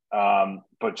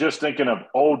 But just thinking of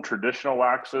old traditional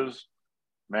waxes,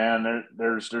 man,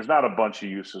 there's not a bunch of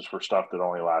uses for stuff that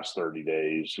only lasts 30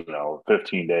 days,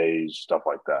 15 days, stuff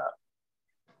like that.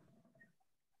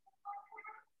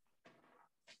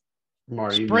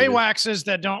 Spray waxes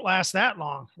that don't last that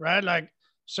long, right? Like,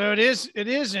 so it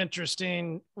is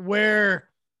interesting where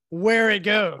it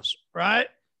goes, right?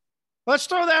 Let's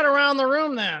throw that around the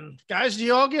room then. Guys, do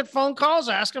you all get phone calls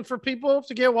asking for people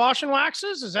to get wash and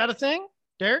waxes? Is that a thing,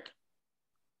 Derek?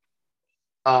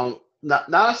 Not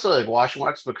necessarily like wash and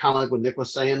wax, but kind of like what Nick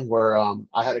was saying, where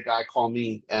I had a guy call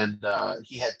me and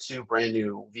he had 2 brand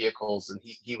new vehicles, and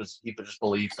he just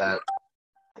believed that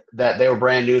they were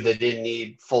brand new, they didn't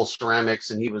need full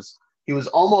ceramics, and he was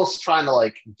almost trying to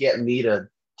like get me to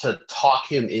talk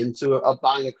him into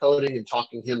buying a coating and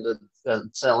talking him to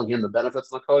selling him the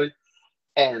benefits of the coating.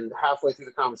 And halfway through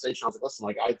the conversation, I was like, listen,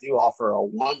 like I do offer a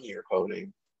 1-year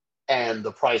coating, and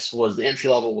the price was, the entry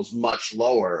level was much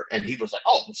lower. And he was like,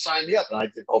 oh, sign me up. And I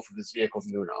did both of his vehicles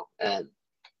in Uno. And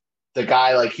the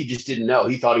guy, like, he just didn't know.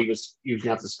 He thought he was gonna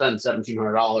have to spend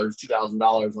 $1,700,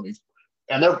 $2,000 on these.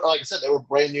 And they're, like I said, they were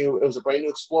brand new. It was a brand new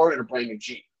Explorer and a brand new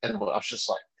Jeep. And I was just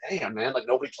like, damn, man, like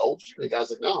nobody told you. The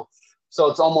guy's like, no. So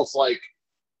it's almost like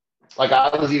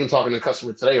I was even talking to a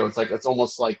customer today. It's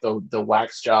almost like the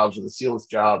wax jobs or the sealants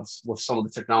jobs with some of the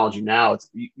technology now. It's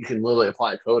you can literally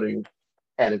apply a coating,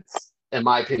 and it's, in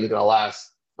my opinion, going to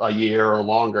last a year or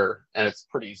longer, and it's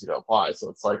pretty easy to apply. So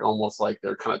it's like almost like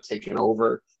they're kind of taking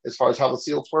over as far as how the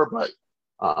sealants were. But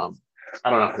I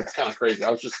don't know. It's kind of crazy. I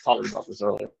was just talking about this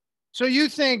earlier. So you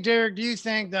think, Derek, do you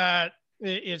think that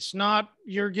it's not,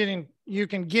 you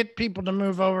can get people to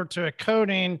move over to a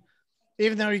coating,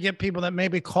 even though you get people that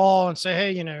maybe call and say,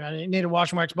 hey, I need a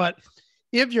wash and wax, but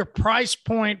if your price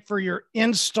point for your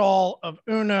install of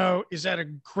Uno is at a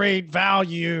great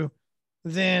value,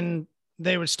 then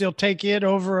they would still take it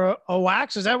over a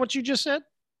wax. Is that what you just said?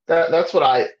 That's what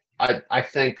I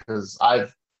think, because I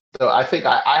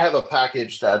have a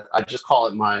package that I just call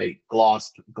it my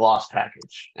gloss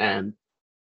package, and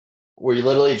we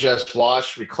literally just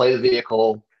wash, we clay the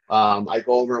vehicle. I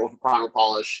go over it with a primer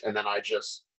polish, and then I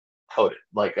just coat it.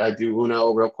 Like I do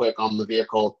Uno real quick on the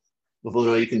vehicle. With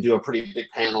Uno, you can do a pretty big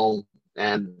panel,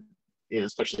 And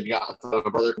especially if you got my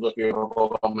brother comes up here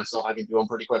or myself, I can do them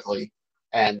pretty quickly.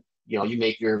 And you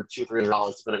make your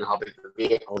 $200-300 depending on how big the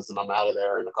vehicle is, and I'm out of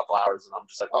there in a couple hours. And I'm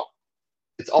just like, oh,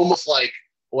 it's almost like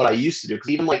what I used to do. Because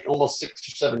even like almost 6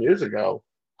 or 7 years ago,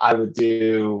 I'd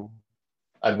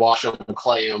wash them,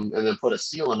 clay them, and then put a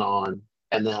sealant on.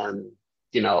 And then,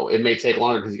 it may take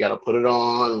longer because you got to put it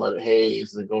on, let it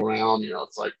haze, and then go around.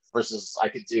 It's like, versus I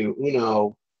could do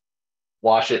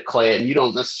wash it, clay it, and you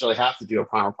don't necessarily have to do a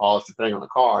primer polish depending on the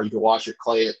car. You can wash it,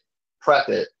 clay it, prep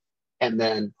it, and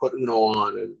then put Uno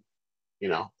on, and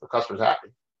the customer's happy.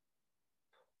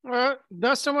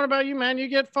 Dustin, what about you, man? You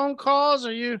get phone calls?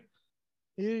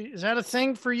 Is that a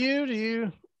thing for you? Do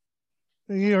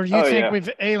you think we've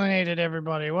alienated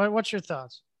everybody? What's your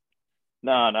thoughts?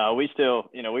 No, we still,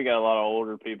 we got a lot of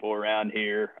older people around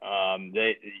here.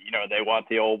 They want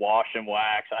the old wash and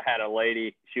wax. I had a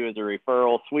lady, she was a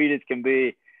referral, sweet as can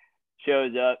be,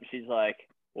 shows up. She's like,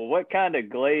 well, what kind of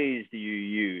glaze do you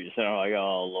use? And I'm like,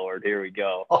 oh, Lord, here we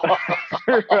go.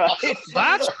 Right?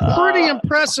 That's pretty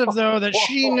impressive, though, that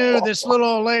she knew, this little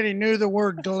old lady knew the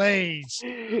word glaze.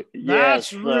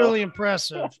 That's really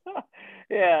impressive.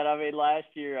 Yeah, and I mean, last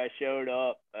year I showed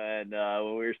up, and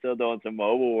when we were still doing some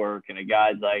mobile work, and a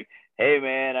guy's like, hey,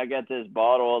 man, I got this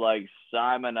bottle of, like,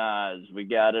 Simonized. We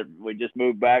got it. We just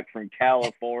moved back from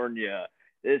California.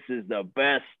 This is the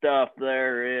best stuff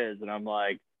there is. And I'm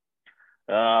like,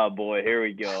 oh, boy, here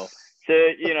we go. So,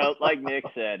 like Nick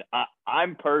said,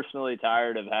 I'm personally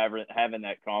tired of having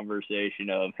that conversation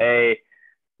of, hey,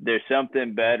 there's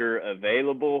something better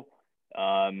available.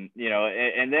 And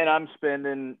then I'm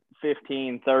spending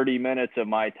 15-30 minutes of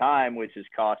my time, which is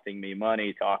costing me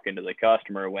money, talking to the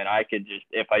customer, when I could just,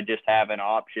 if I just have an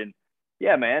option,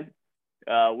 yeah, man,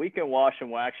 we can wash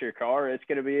and wax your car. It's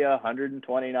going to be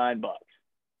 $129.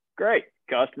 Great.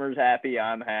 Customer's happy.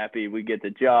 I'm happy. We get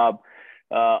the job,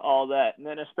 all that. And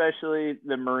then especially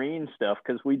the marine stuff,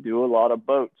 because we do a lot of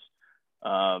boats.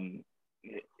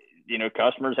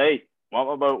 Customers, hey, want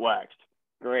my boat waxed.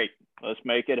 Great. Let's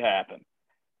make it happen,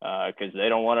 because they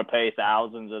don't want to pay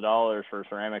thousands of dollars for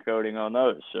ceramic coating on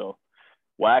those. So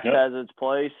wax has its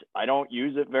place. I don't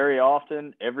use it very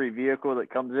often. Every vehicle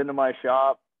that comes into my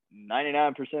shop,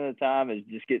 99% of the time, is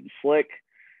just getting slick.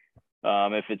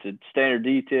 If it's a standard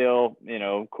detail,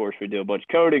 of course we do a bunch of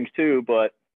coatings too,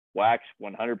 but wax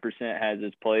 100% has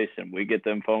its place, and we get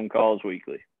them phone calls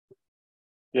weekly.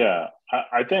 Yeah,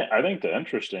 I think the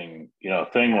interesting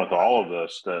thing with all of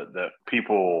this that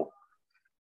people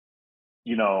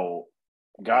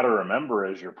got to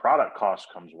remember is your product cost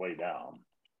comes way down.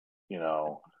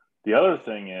 The other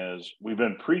thing is we've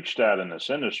been preached at in this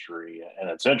industry, and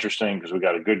it's interesting because we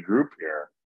got a good group here.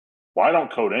 Why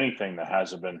don't coat anything that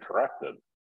hasn't been corrected?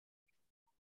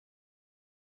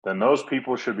 Then those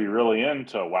people should be really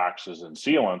into waxes and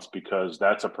sealants, because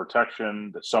that's a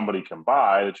protection that somebody can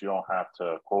buy that you don't have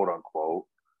to, quote unquote,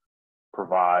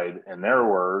 provide, in their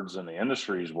words and the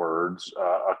industry's words,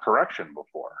 a correction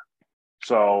before.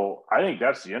 So I think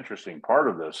that's the interesting part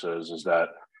of this is that,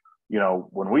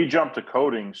 when we jump to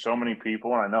coating, so many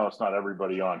people, and I know it's not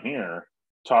everybody on here,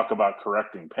 talk about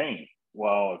correcting paint.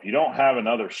 Well, if you don't have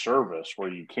another service where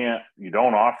you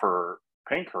don't offer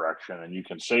paint correction, and you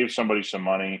can save somebody some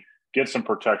money, get some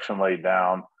protection laid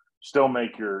down, still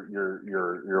make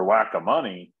your whack of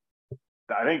money.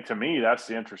 I think, to me, that's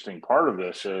the interesting part of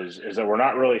this is that we're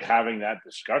not really having that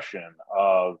discussion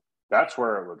of that's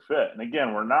where it would fit. And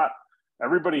again,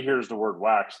 everybody hears the word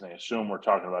wax and they assume we're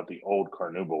talking about the old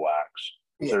Carnauba wax.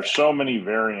 Yeah. There's so many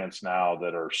variants now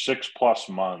that are 6+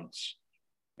 months,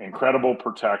 incredible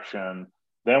protection.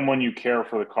 Then when you care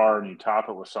for the car and you top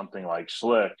it with something like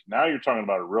Slick, now you're talking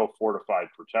about a real fortified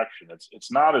protection.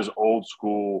 It's not as old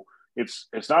school. It's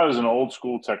not as an old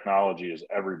school technology as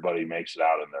everybody makes it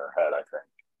out in their head, I think,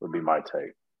 would be my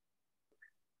take.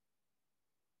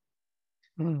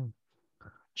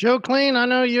 Joe Clean, I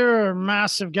know you're a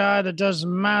massive guy that does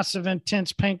massive,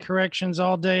 intense paint corrections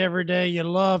all day, every day. You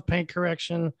love paint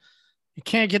correction. You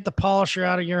can't get the polisher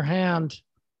out of your hand.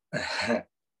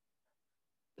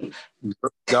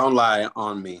 Don't lie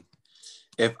on me.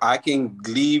 If I can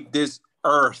leave this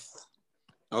earth,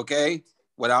 okay,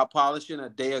 without polishing a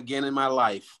day again in my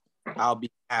life, I'll be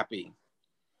happy.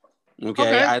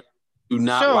 Okay. I do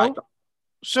not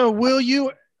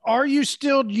So are you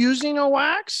still using a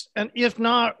wax? And if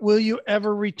not, will you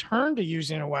ever return to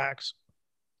using a wax?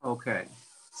 Okay.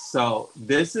 So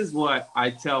this is what I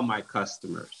tell my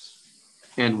customers,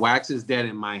 and wax is dead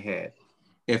in my head.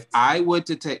 If I were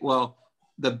to take,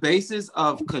 the basis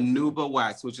of Carnauba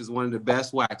wax, which is one of the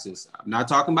best waxes. I'm not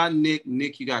talking about Nick.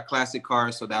 Nick, you got classic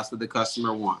cars, so that's what the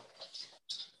customer wants.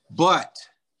 But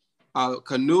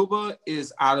Canuba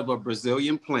is out of a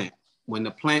Brazilian plant. When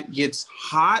the plant gets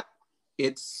hot,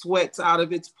 it sweats out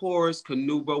of its pores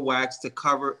Canuba wax to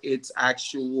cover its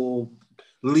actual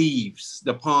leaves,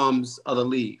 the palms of the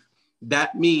leaf.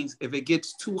 That means if it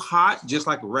gets too hot, just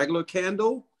like a regular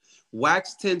candle,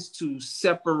 wax tends to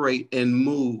separate and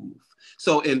move.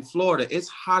 So in Florida, it's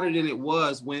hotter than it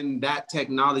was when that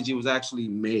technology was actually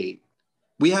made.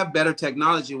 We have better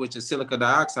technology, which is silicon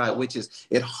dioxide, which is,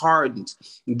 it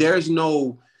hardens. There's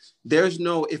no,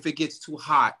 if it gets too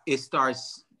hot, it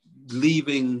starts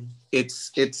leaving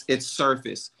its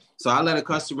surface. So I let a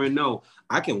customer know,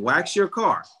 I can wax your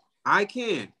car. I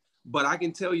can, but I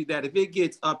can tell you that if it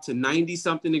gets up to 90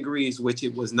 something degrees, which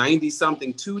it was 90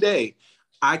 something today,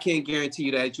 I can't guarantee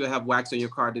you that you'll have wax on your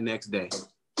car the next day.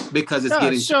 Because it's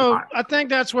getting so hot. I think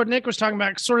that's what Nick was talking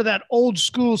about, sort of that old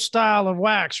school style of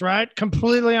wax, right?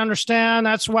 Completely understand.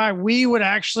 That's why we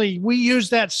use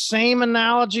that same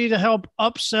analogy to help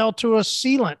upsell to a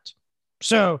sealant.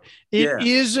 So it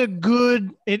is a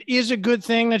good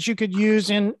thing that you could use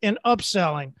in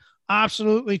upselling.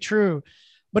 Absolutely true.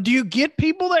 But do you get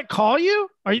people that call you?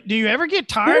 Do you ever get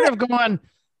tired of going,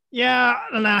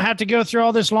 and I have to go through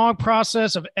all this long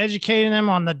process of educating them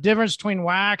on the difference between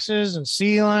waxes and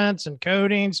sealants and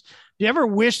coatings? Do you ever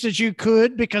wish that you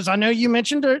could? Because I know you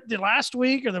mentioned the last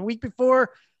week or the week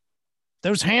before,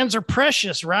 those hands are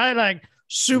precious, right? Like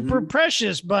super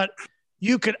precious, but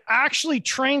you could actually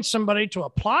train somebody to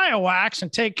apply a wax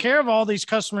and take care of all these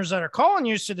customers that are calling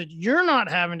you so that you're not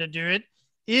having to do it.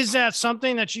 Is that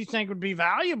something that you think would be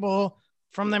valuable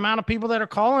from the amount of people that are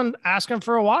calling, asking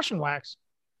for a wash and wax?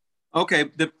 Okay,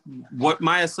 what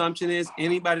my assumption is,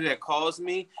 anybody that calls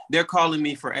me, they're calling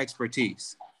me for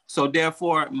expertise. So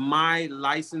therefore, my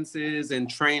licenses and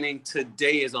training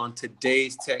today is on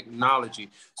today's technology.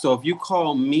 So if you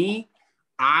call me,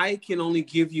 I can only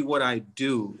give you what I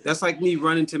do. That's like me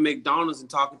running to McDonald's and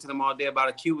talking to them all day about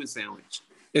a Cuban sandwich.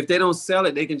 If they don't sell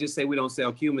it, they can just say, we don't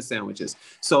sell Cuban sandwiches.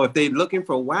 So if they're looking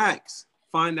for wax,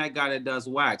 find that guy that does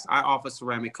wax. I offer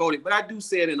ceramic coating, but I do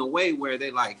say it in a way where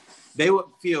they would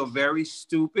feel very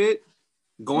stupid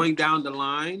going down the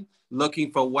line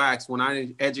looking for wax when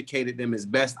I educated them as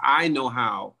best I know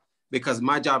how, because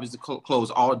my job is to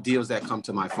close all deals that come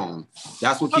to my phone.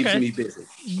 That's what keeps me busy.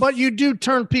 But you do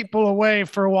turn people away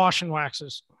for wash and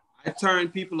waxes. I turn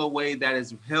people away that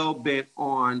is hell-bent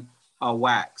on a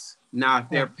wax. Now, if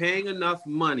they're paying enough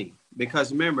money,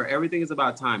 because remember, everything is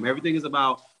about time. Everything is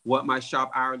about what my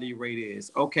shop hourly rate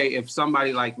is. Okay, if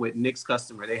somebody like with Nick's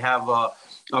customer, they have a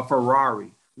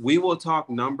Ferrari, we will talk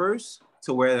numbers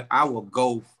to where I will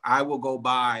go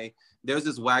buy, there's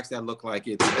this wax that look like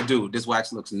this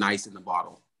wax looks nice in the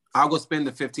bottle. I'll go spend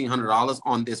the $1,500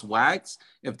 on this wax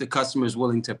if the customer is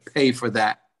willing to pay for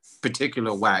that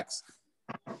particular wax.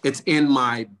 It's in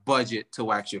my budget to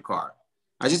wax your car.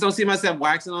 I just don't see myself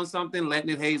waxing on something,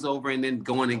 letting it haze over, and then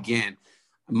going again.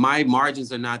 My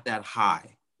margins are not that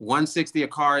high. 160 a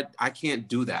car, I can't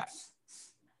do that.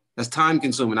 That's time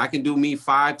consuming. I can do me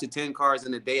 5 to 10 cars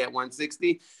in a day at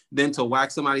 160, then to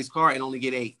wax somebody's car and only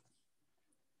get 8.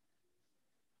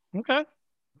 Okay.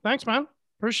 Thanks, man.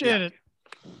 Appreciate it.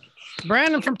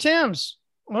 Brandon from Tim's.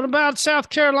 What about South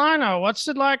Carolina? What's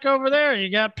it like over there?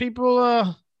 You got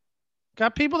people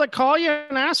that call you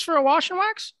and ask for a wash and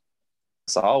wax?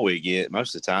 That's all we get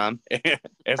most of the time.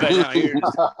 If they not here,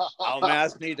 oh man, I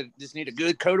just need a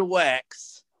good coat of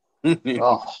wax.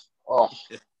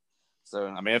 So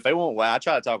I mean, if they want wax, I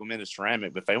try to talk them into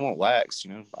ceramic, but if they want wax,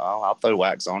 I'll throw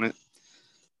wax on it.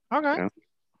 Okay.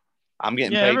 I'm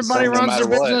getting paid. Everybody runs their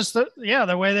business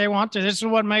the way they want to. This is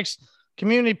what makes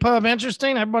Community Pub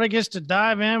interesting. Everybody gets to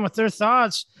dive in with their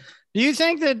thoughts. Do you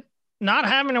think that not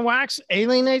having a wax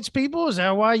alienates people? Is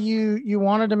that why you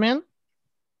wanted them in?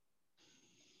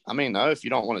 I mean, no, if you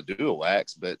don't want to do a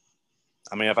wax, but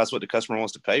I mean, if that's what the customer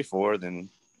wants to pay for, then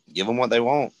give them what they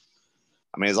want.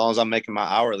 I mean, as long as I'm making my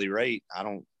hourly rate,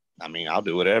 I'll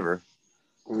do whatever.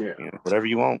 Yeah. Whatever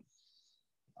you want.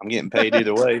 I'm getting paid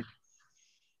either way.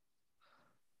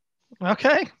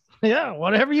 Okay. Yeah.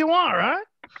 Whatever you want, right?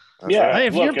 Yeah. Hey,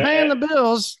 if you're paying the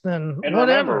bills, then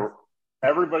whatever. Remember,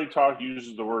 everybody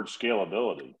uses the word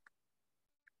scalability.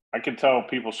 I could tell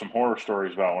people some horror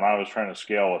stories about when I was trying to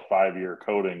scale with 5-year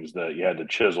coatings that you had to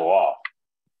chisel off.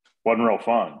 Wasn't real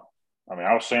fun. I mean,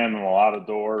 I was sanding a lot of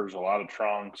doors, a lot of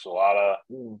trunks, a lot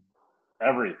of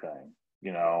everything.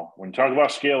 When you talk about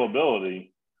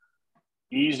scalability,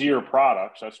 easier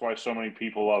products, that's why so many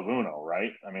people love Uno,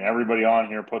 right? I mean, everybody on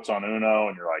here puts on Uno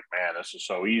and you're like, man, this is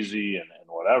so easy and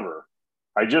whatever.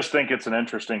 I just think it's an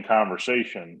interesting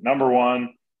conversation. Number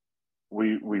one,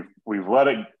 we've let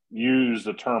it use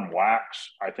the term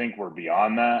wax. I think we're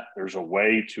beyond that. There's a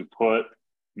way to put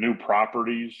new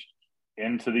properties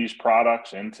into these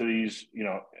products, into these,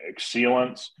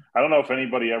 sealants. I don't know if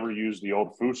anybody ever used the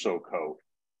old Fuso coat.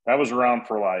 That was around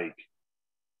for like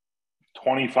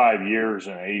 25 years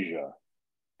in Asia.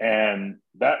 And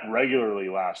that regularly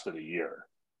lasted a year.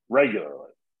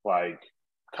 Like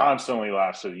constantly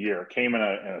lasted a year. It came in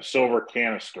a silver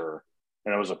canister,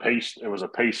 and it was a paste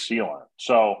sealant.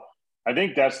 So I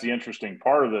think that's the interesting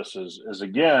part of this is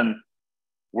again,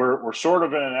 we're sort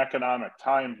of in an economic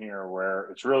time here where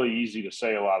it's really easy to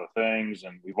say a lot of things,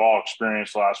 and we've all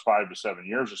experienced the last 5 to 7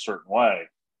 years a certain way.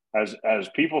 As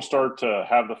people start to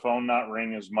have the phone not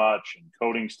ring as much and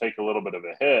coatings take a little bit of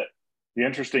a hit, the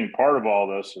interesting part of all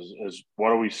this is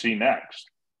what do we see next?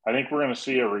 I think we're going to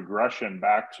see a regression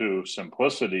back to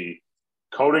simplicity.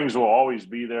 Coatings will always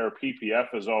be there.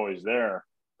 PPF is always there,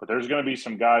 but there's going to be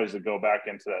some guys that go back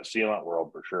into that sealant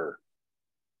world for sure.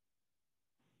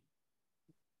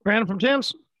 Brandon from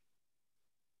Tim's.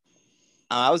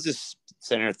 I was just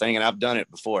sitting here thinking, I've done it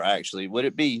before actually. Would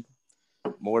it be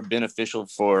more beneficial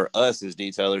for us as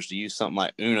detailers to use something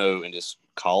like Uno and just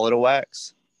call it a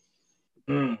wax?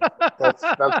 That's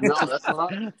what I'm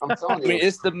telling you. I mean,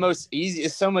 it's the most easy.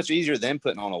 It's so much easier than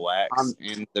putting on a wax,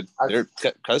 and their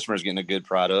customers getting a good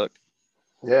product.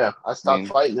 Yeah, I stopped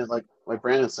fighting it, like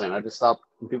Brandon's saying. I just stopped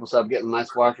when people stop getting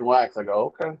nice wash and wax. I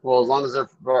go, okay, well, as long as the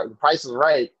price is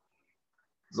right,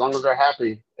 as long as they're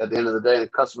happy at the end of the day, and the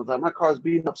customer's like, my car's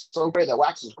beating up so great, that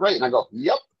wax is great, and I go,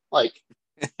 yep, like.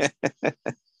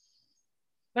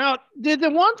 Now, the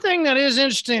one thing that is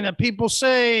interesting that people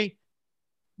say,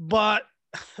 but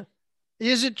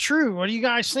is it true? What do you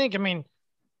guys think? I mean,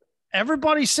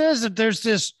 everybody says that there's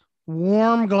this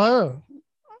warm glow,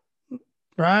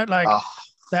 right? Like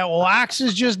that wax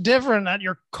is just different, that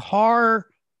your car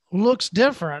looks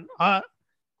different.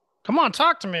 Come on,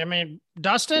 talk to me. I mean,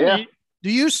 Dustin, do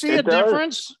you see a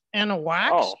difference in a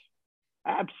wax? Oh,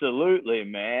 absolutely,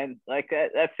 man. Like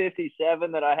that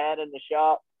 57 that I had in the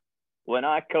shop, when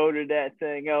I coated that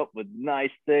thing up with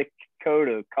nice thick coat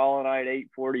of Colonite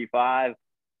 845,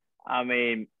 I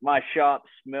mean, my shop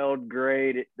smelled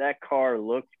great. That car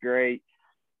looked great.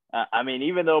 I mean,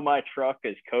 even though my truck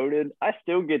is coated, I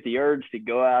still get the urge to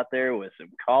go out there with some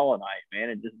Colonite, man,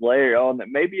 and just layer on that.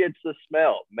 Maybe it's the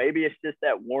smell. Maybe it's just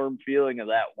that warm feeling of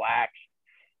that wax.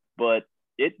 But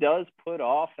it does put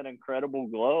off an incredible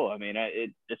glow. I mean,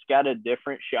 it's got a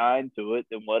different shine to it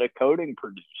than what a coating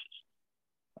produces.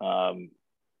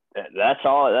 That's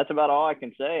about all I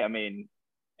can say. I mean,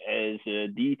 as a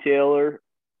detailer,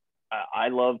 I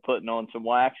love putting on some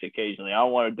wax occasionally. I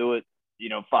don't want to do it,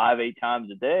 5-8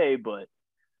 times a day, but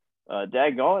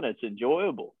daggone, it's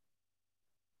enjoyable.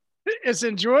 It's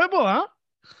enjoyable, huh?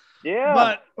 Yeah.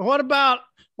 But what about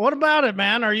it,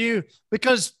 man? Are you going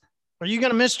to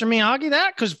Mr. Miyagi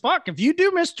that? Because fuck, if you do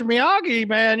Mr. Miyagi,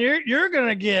 man, you're going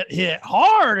to get hit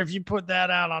hard if you put that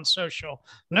out on social.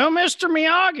 No Mr.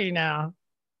 Miyagi now.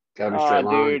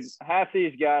 Dude, half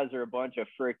these guys are a bunch of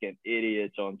freaking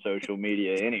idiots on social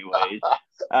media anyways.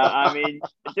 I mean,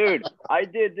 dude, I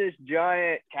did this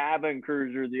giant cabin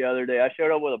cruiser the other day. I showed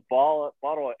up with a bottle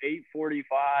of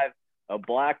 845, a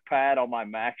black pad on my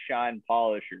Max Shine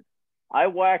polisher. I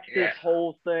waxed this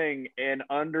whole thing in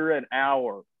under an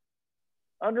hour.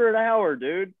 Under an hour,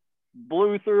 dude.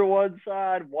 Blew through one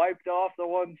side, wiped off the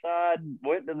one side,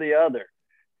 went to the other.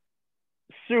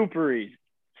 Super easy.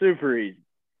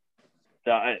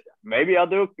 So maybe I'll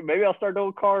start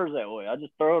doing cars that way. I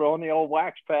just throw it on the old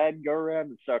wax pad and go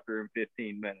around the sucker in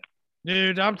 15 minutes.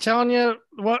 Dude, I'm telling you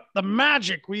what the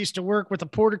magic we used to work with the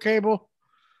Porter cable.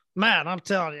 Man, I'm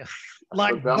telling you,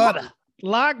 like butter.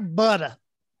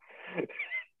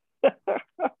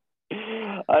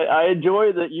 I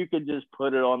enjoy that you can just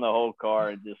put it on the whole car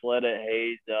and just let it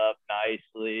haze up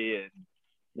nicely. And,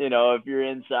 if you're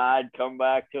inside, come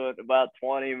back to it in about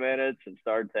 20 minutes and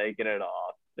start taking it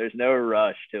off. There's no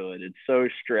rush to it. It's so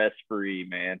stress-free,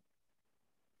 man.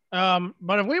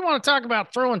 But if we want to talk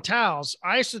about throwing towels,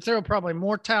 I used to throw probably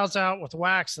more towels out with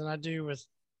wax than I do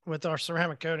with our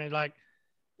ceramic coating. Like,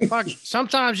 fuck,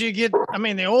 sometimes you get,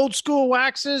 the old school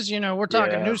waxes, we're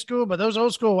talking new school, but those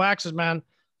old school waxes, man,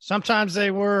 sometimes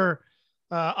they were,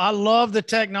 I love the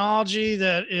technology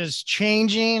that is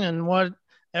changing and what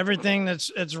everything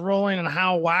it's rolling and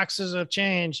how waxes have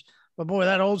changed. But boy,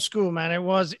 that old school, man, it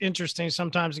was interesting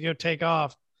sometimes to go take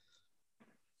off.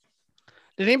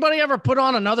 Did anybody ever put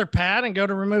on another pad and go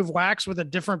to remove wax with a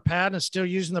different pad and still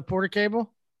using the Porter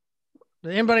cable?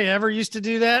 Did anybody ever used to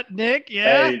do that, Nick?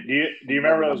 Yeah. Hey, do you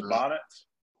remember those bonnets?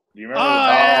 Do you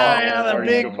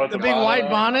remember? The big white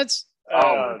bonnets.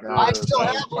 Oh, my God. I still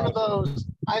have one of those.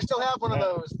 I still have one of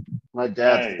those. My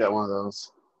dad's Hey. got one of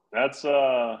those. That's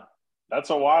a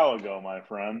while ago, my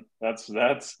friend. That's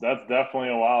definitely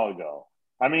a while ago.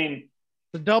 I mean,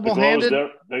 The the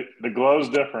double-handed. glow's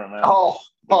different, man. Oh,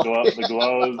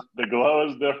 The glow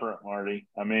is different, Marty.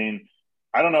 I mean,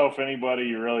 I don't know if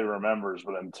anybody really remembers,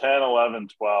 but in 10, 11,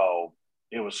 12,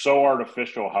 it was so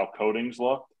artificial how coatings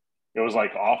looked. It was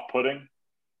like off-putting.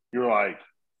 You were like,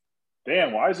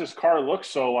 damn, why does this car look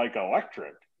so like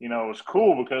electric? You know, it was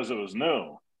cool because it was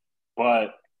new.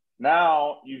 But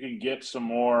now you can get some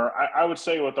more. I would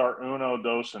say with our Uno,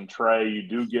 Dos, and Trey, you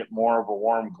do get more of a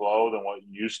warm glow than what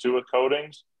you used to with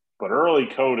coatings. But early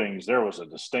coatings, there was a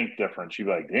distinct difference. You'd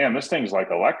be like, damn, this thing's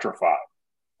like electrified.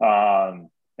 And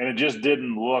it just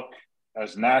didn't look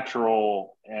as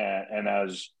natural and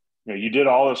as, you know, you did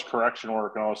all this correction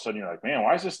work and all of a sudden you're like, man,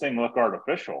 why does this thing look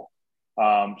artificial?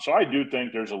 So I do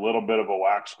think there's a little bit of a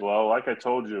wax glow. Like I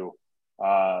told you,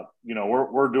 you know,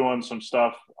 we're doing some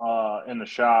stuff in the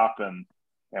shop and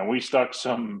we stuck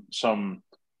some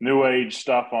new age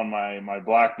stuff on my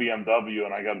black BMW.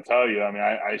 And I got to tell you, I mean,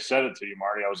 I said it to you,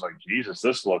 Marty, I was like, Jesus,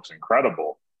 this looks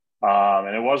incredible.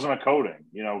 And it wasn't a coating,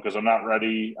 you know, because I'm not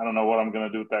ready. I don't know what I'm going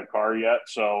to do with that car yet.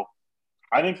 So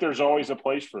I think there's always a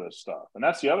place for this stuff. And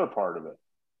that's the other part of it.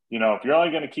 You know, if you're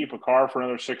only going to keep a car for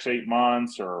another 6-8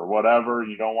 months or whatever,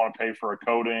 you don't want to pay for a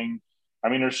coating. I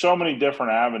mean, there's so many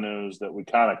different avenues that we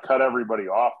kind of cut everybody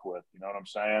off with. You know what I'm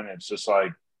saying? It's just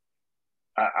like,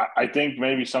 I think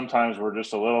maybe sometimes we're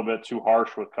just a little bit too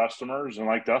harsh with customers. And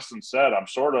like Dustin said, I'm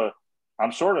sort of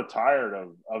tired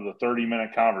of the 30-minute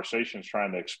conversations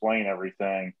trying to explain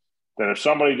everything. That if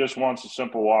somebody just wants a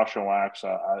simple wash and wax,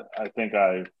 I think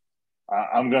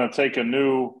I'm going to take a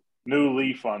new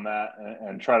leaf on that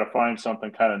and try to find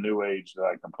something kind of new age that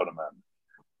I can put them in.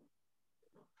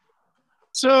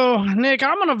 So, Nick,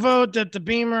 I'm going to vote that the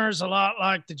Beamer is a lot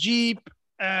like the Jeep.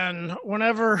 And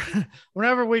whenever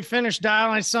we finish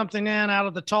dialing something in out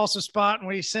of the Tulsa spot and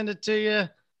we send it to you,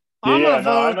 I'm going to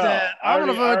vote that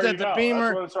the Beamer.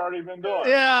 That's what it's already been doing.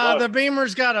 Yeah, Look, the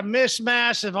Beamer's got a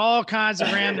mishmash of all kinds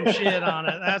of random shit on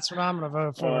it. That's what I'm going to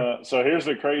vote for. So here's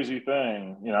the crazy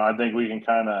thing. You know, I think we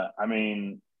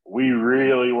can we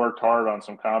really worked hard on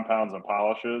some compounds and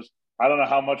polishes. I don't know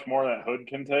how much more that hood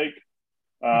can take.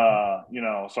 You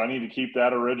know, so I need to keep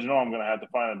that original. I'm going to have to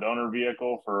find a donor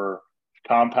vehicle for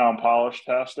compound polish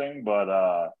testing,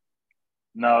 but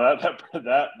no,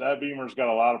 that Beamer's got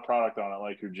a lot of product on it,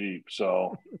 like your Jeep.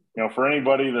 So, you know, for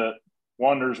anybody that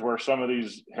wonders where some of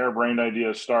these harebrained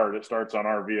ideas start, it starts on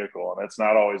our vehicle, and it's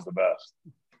not always the best.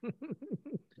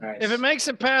 Nice. If it makes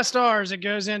it past ours, it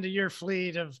goes into your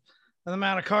fleet of the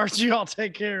amount of cars you all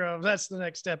take care of. That's the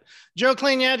next step. Joe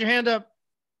Clean, you had your hand up.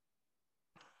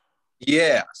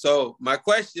 Yeah. So my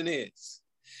question is,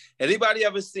 anybody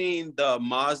ever seen the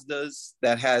Mazdas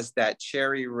that has that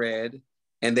cherry red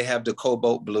and they have the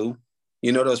cobalt blue?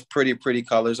 You know those pretty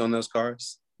colors on those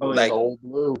cars? Oh, like soul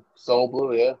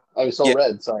blue, yeah. I mean, soul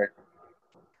red, sorry.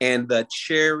 And the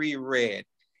cherry red.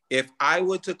 If I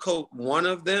were to coat one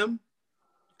of them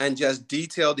and just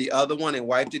detail the other one and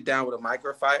wiped it down with a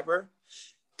microfiber,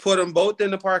 put them both in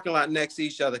the parking lot next to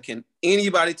each other, can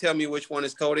anybody tell me which one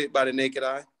is coated by the naked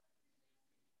eye?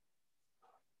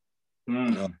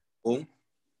 No.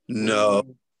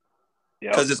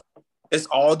 Because it's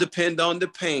all depend on the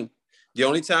paint. The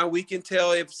only time we can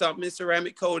tell if something is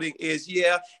ceramic coating is,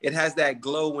 it has that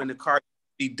glow when the car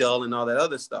be dull and all that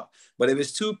other stuff. But if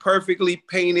it's two perfectly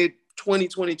painted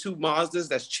 2022 Mazdas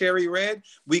that's cherry red,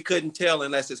 we couldn't tell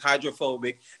unless it's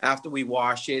hydrophobic after we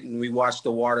wash it and we watch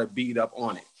the water bead up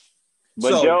on it.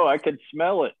 But Joe, I can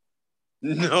smell it.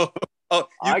 No. Oh,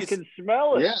 I can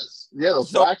smell it. Yes. Yeah,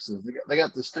 those waxes, they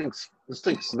got distinct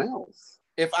smells.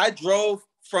 If I drove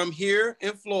from here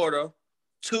in Florida,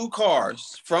 2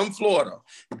 cars from Florida,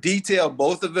 detail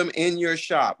both of them in your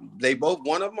shop.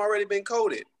 One of them already been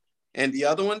coated and the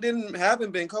other one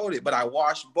haven't been coated, but I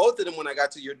washed both of them when I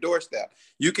got to your doorstep.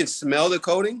 You can smell the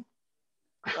coating?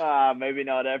 Maybe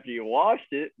not after you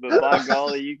washed it, but by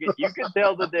golly, you can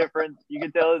tell the difference. You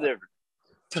can tell the difference.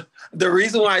 The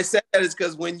reason why I said that is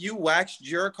because when you waxed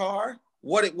your car,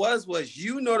 what it was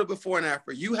the before and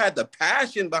after. You had the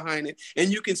passion behind it and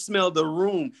you can smell the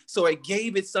room. So it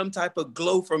gave it some type of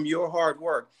glow from your hard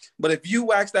work. But if you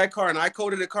waxed that car and I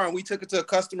coated the car and we took it to a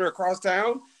customer across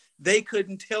town, they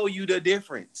couldn't tell you the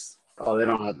difference. Oh, they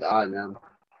don't have the eye, man.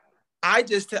 I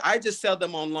just sell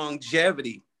them on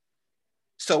longevity.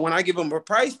 So when I give them a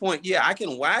price point, I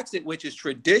can wax it, which is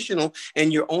traditional,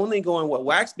 and you're only going with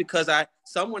wax because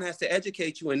someone has to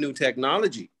educate you in new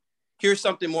technology. Here's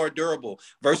something more durable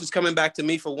versus coming back to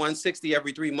me for $160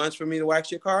 every 3 months for me to wax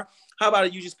your car. How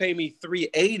about you just pay me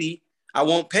 $380? I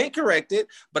won't paint correct it,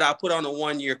 but I'll put on a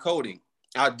 1-year coating.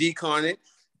 I'll decon it,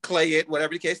 clay it,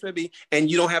 whatever the case may be. And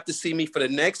you don't have to see me for the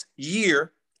next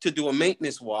year to do a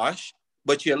maintenance wash,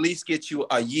 but you at least get you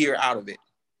a year out of it.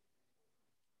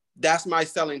 That's my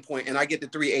selling point, and I get the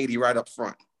 $380 right up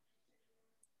front.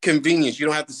 Convenience. You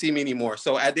don't have to see me anymore.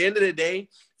 So at the end of the day,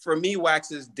 for me,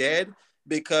 wax is dead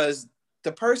because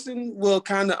the person will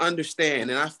kind of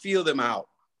understand, and I feel them out.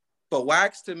 But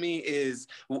wax to me is,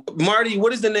 Marty,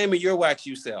 what is the name of your wax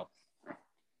you sell?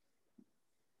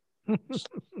 No.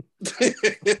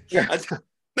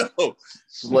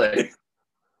 Slick.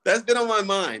 That's been on my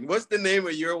mind. What's the name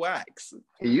of your wax?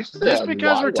 Just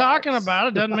because we're talking about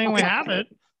it doesn't mean we have it.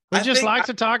 We just like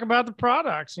to talk about the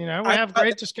products. You know, we have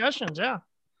great discussions. Yeah.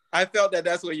 I felt that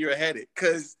that's where you're headed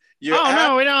because you're. Oh,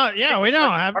 no, we don't. Yeah, we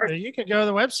don't have. You can go to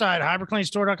the website,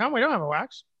 hypercleanstore.com. We don't have a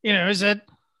wax. You know, is it,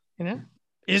 you know,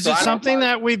 is it something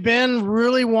that we've been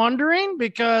really wondering?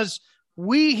 Because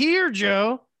we hear,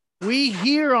 Joe, we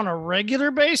hear on a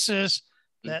regular basis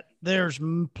that there's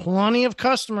plenty of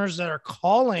customers that are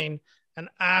calling and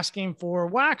asking for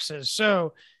waxes.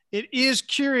 So it is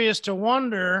curious to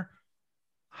wonder,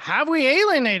 have we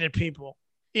alienated people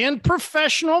in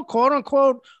professional, quote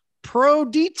unquote, pro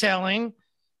detailing?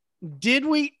 Did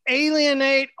we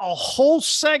alienate a whole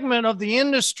segment of the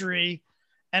industry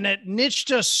and it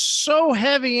niched us so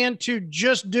heavy into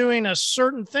just doing a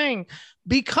certain thing?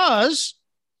 Because,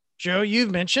 Joe,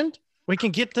 you've mentioned we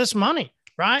can get this money,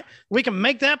 right? We can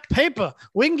make that paper.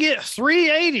 We can get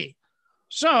 $380.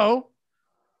 So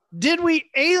did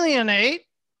we alienate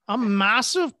a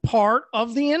massive part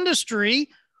of the industry,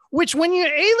 which when you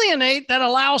alienate, that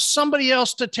allows somebody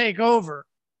else to take over?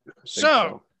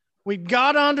 So we've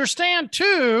got to understand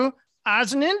too,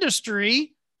 as an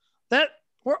industry, that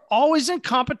we're always in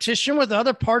competition with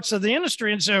other parts of the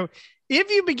industry. And so if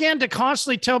you begin to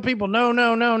constantly tell people, no,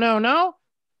 no, no, no, no,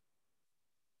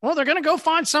 well, they're going to go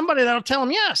find somebody that'll tell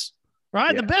them yes,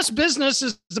 right? Yeah. The best business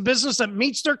is the business that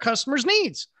meets their customers'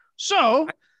 needs. So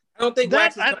I don't think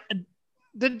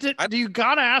you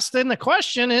got to ask then the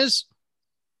question is,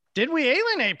 did we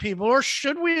alienate people or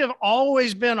should we have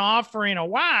always been offering a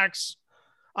wax?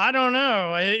 I don't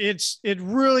know. It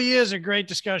really is a great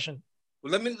discussion.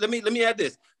 Well, let me add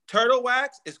this. Turtle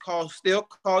wax is still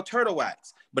called turtle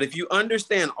wax. But if you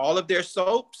understand all of their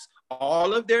soaps,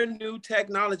 all of their new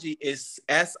technology is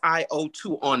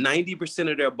SiO2 on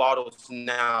 90% of their bottles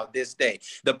now this day.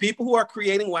 The people who are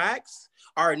creating wax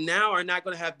are not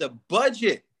going to have the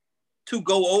budget to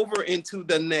go over into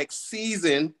the next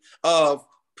season of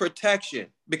protection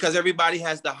because everybody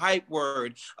has the hype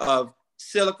word of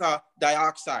silica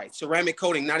dioxide, ceramic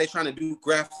coating. Now they're trying to do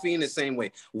graphene the same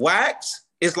way. Wax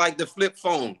is like the flip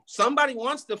phone. Somebody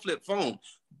wants the flip phone,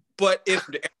 but if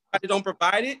everybody don't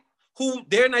provide it,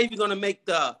 they're not even going to make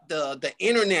the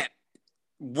internet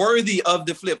worthy of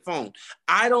the flip phone.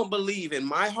 I don't believe in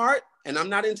my heart, and I'm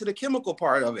not into the chemical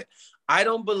part of it. I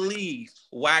don't believe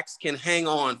wax can hang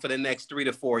on for the next 3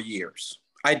 to 4 years.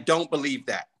 I don't believe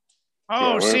that.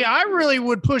 Oh, see, I really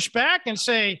would push back and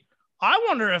say, I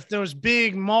wonder if those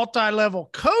big multi-level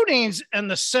coatings and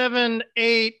the 7,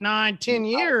 8, 9, 10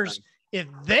 years, if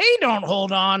they don't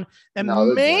hold on, and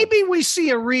maybe we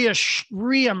see a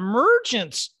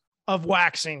reemergence of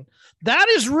waxing. That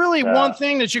is really one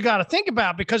thing that you got to think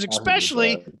about because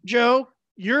especially, Joe,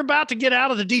 you're about to get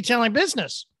out of the detailing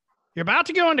business. You're about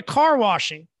to go into car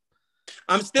washing.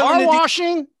 Car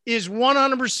washing is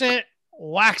 100%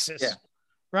 waxes,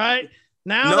 right?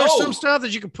 Now there's some stuff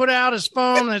that you can put out as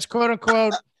foam that's quote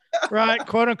unquote, right?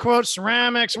 Quote unquote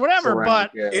ceramics, whatever.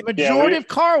 But the majority of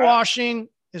car washing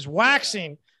is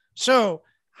waxing. So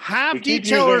have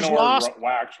detailers lost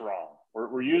wax wrong?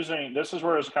 We're using, this is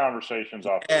where this conversation's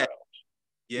off the rails.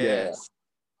 Yes.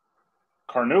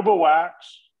 Carnauba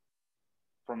wax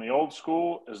from the old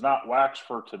school is not wax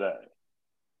for today.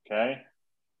 Okay.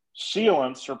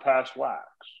 Sealants surpassed wax.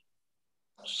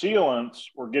 Sealants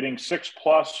were getting 6+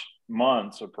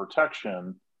 months of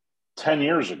protection 10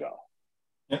 years ago.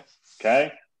 Yeah.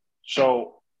 Okay.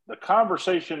 So the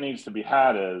conversation needs to be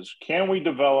had is, can we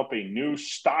develop a new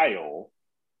style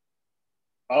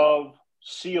of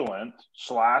sealant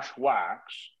 / wax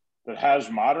that has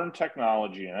modern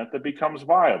technology in it that becomes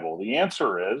viable? The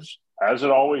answer is, as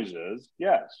it always is,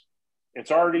 yes.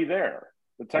 It's already there.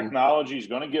 The technology is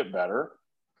going to get better.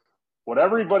 What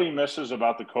everybody misses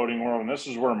about the coating world, and this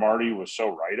is where Marty was so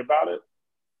right about it,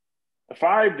 the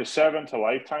 5 to 7 to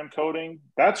lifetime coating,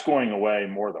 that's going away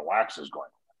more than wax is going away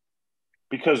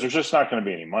because there's just not going to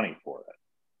be any money for it.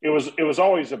 It was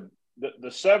always the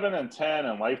 7 and 10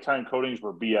 and lifetime coatings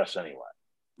were BS anyway.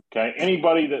 Okay.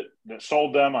 Anybody that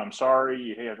sold them, I'm sorry,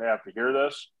 you have to hear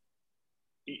this.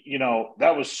 you know,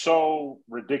 that was so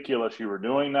ridiculous. You were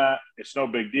doing that. It's no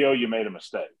big deal. You made a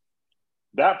mistake.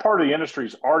 That part of the industry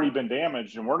has already been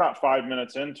damaged, and we're not 5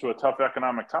 minutes into a tough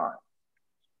economic time.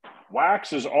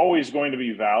 Wax is always going to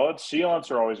be valid.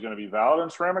 Sealants are always going to be valid,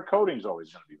 and ceramic coating is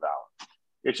always going to be valid.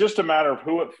 It's just a matter of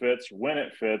who it fits, when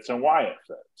it fits, and why it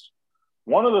fits.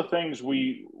 One of the things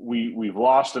we've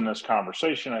lost in this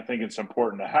conversation, I think it's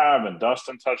important to have, and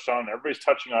Dustin touched on, everybody's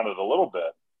touching on it a little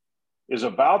bit, is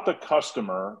about the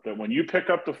customer that when you pick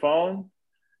up the phone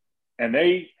and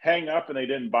they hang up and they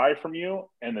didn't buy from you,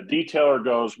 and the detailer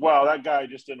goes, well, that guy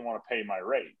just didn't want to pay my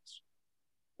rates.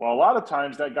 Well, a lot of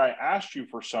times that guy asked you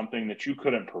for something that you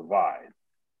couldn't provide,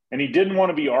 and he didn't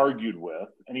want to be argued with,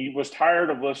 and he was tired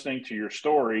of listening to your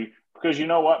story because, you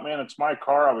know what, man, it's my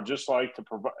car. I would just like to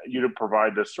provide you to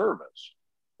provide this service.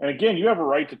 And again, you have a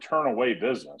right to turn away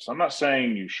business. I'm not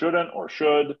saying you shouldn't or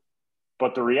should,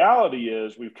 but the reality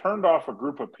is we've turned off a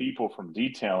group of people from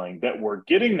detailing that were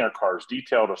getting their cars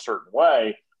detailed a certain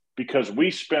way because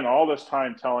we spent all this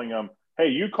time telling them, hey,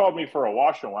 you called me for a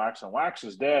wash and wax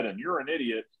is dead, and you're an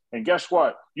idiot. And guess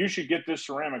what? You should get this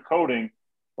ceramic coating.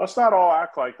 Let's not all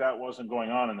act like that wasn't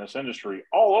going on in this industry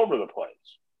all over the place.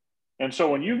 And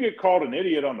so when you get called an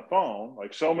idiot on the phone,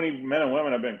 like so many men and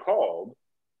women have been called,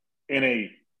 in a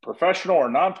professional or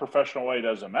non-professional way,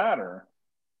 doesn't matter,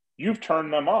 you've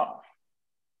turned them off.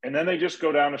 And then they just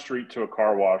go down the street to a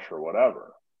car wash or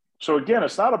whatever. So again,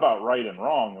 it's not about right and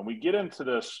wrong. And we get into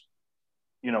this,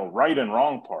 you know, right and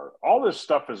wrong part. All this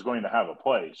stuff is going to have a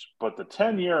place, but the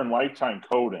 10-year and lifetime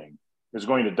coating is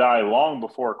going to die long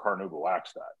before Carnauba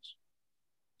wax dies,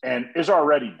 and is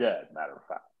already dead, matter of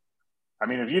fact. I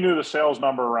mean, if you knew the sales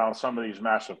number around some of these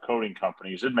massive coating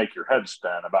companies, it'd make your head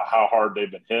spin about how hard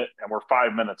they've been hit, and we're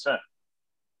 5 minutes in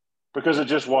because it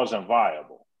just wasn't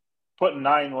viable. Putting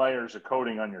 9 layers of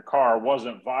coating on your car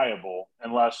wasn't viable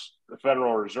unless the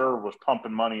Federal Reserve was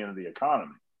pumping money into the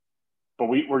economy. But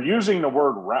we're using the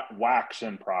word wax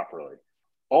improperly.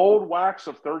 Old wax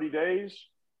of 30 days,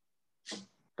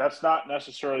 that's not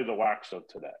necessarily the wax of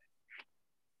today.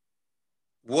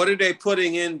 What are they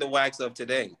putting in the wax of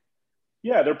today?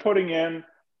 Yeah, they're putting in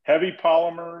heavy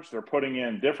polymers. They're putting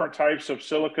in different types of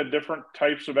silica, different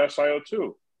types of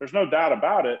SiO2. There's no doubt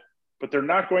about it, but they're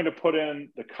not going to put in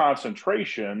the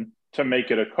concentration to make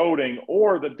it a coating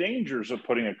or the dangers of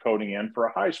putting a coating in for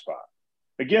a high spot.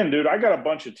 Again, dude, I got a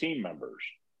bunch of team members.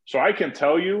 So I can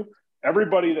tell you,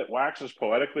 everybody that waxes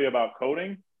poetically about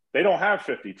coating, they don't have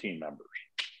 50 team members.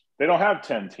 They don't have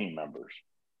 10 team members.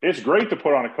 It's great to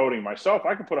put on a coating myself.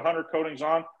 I can put 100 coatings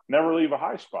on, never leave a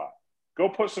high spot. Go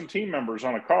put some team members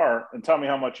on a car and tell me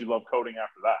how much you love coating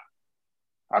after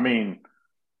that. I mean,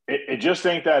 it just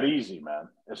ain't that easy, man.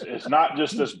 It's not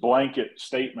just this blanket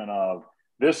statement of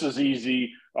this is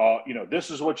easy. You know, this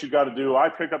is what you got to do. I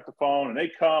pick up the phone and they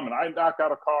come and I knock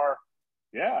out a car.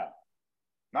 Yeah.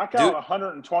 Knock out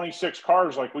 126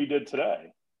 cars like we did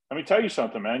today. Let me tell you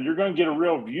something, man. You're going to get a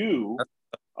real view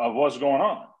of what's going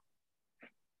on.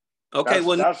 Okay.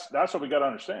 That's what we got to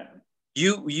understand.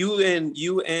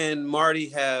 You and Marty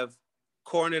have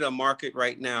cornered a market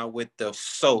right now with the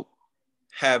soap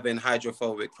having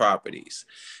hydrophobic properties.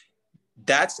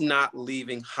 That's not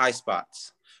leaving high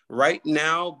spots. Right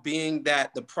now, being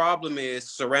that the problem is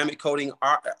ceramic coating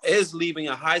is leaving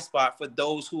a high spot for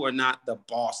those who are not the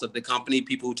boss of the company,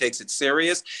 people who takes it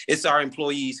serious. It's our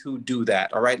employees who do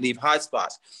that, all right, leave high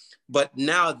spots. But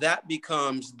now that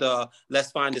becomes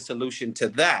let's find a solution to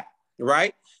that,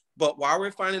 right? But while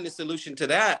we're finding the solution to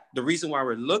that, the reason why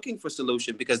we're looking for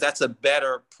solution, because that's a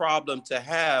better problem to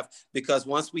have, because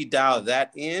once we dial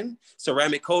that in,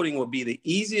 ceramic coating will be the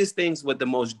easiest things with the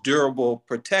most durable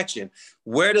protection.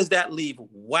 Where does that leave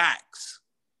wax?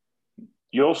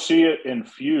 You'll see it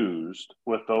infused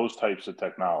with those types of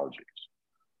technologies.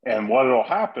 And what will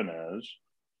happen is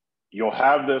you'll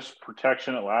have this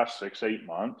protection that lasts 6-8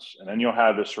 months, and then you'll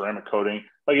have this ceramic coating.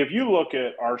 Like if you look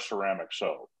at our ceramic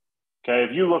soap, okay,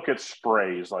 if you look at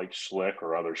sprays like Slick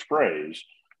or other sprays,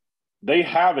 they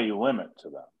have a limit to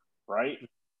them, right?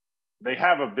 They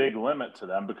have a big limit to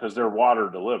them because they're water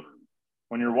delivered.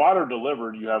 When you're water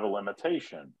delivered, you have a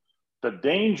limitation. The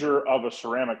danger of a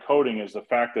ceramic coating is the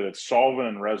fact that it's solvent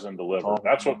and resin delivered.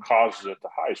 That's what causes it to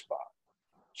high spot.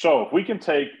 So if we can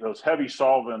take those heavy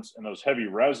solvents and those heavy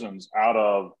resins out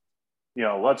of, you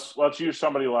know, let's use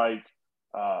somebody like,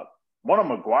 one of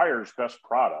Meguiar's best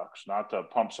products, not to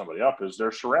pump somebody up, is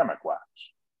their ceramic wax.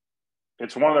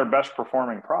 It's one of their best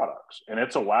performing products. And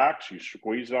it's a wax, you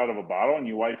squeeze it out of a bottle and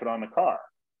you wipe it on the car.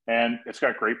 And it's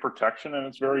got great protection and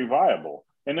it's very viable.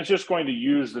 And it's just going to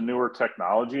use the newer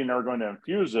technology and they're going to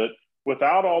infuse it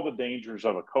without all the dangers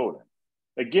of a coating.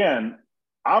 Again,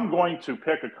 I'm going to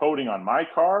pick a coating on my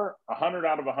car 100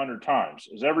 out of 100 times,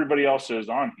 as everybody else is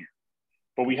on here.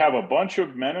 But we have a bunch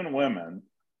of men and women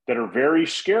that are very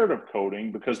scared of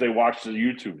coating because they watched a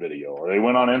YouTube video or they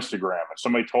went on Instagram and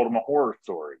somebody told them a horror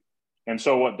story. And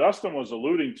so what Dustin was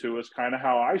alluding to is kind of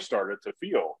how I started to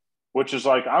feel, which is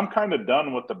like, I'm kind of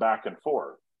done with the back and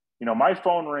forth. You know, my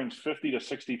phone rings 50 to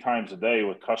 60 times a day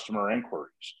with customer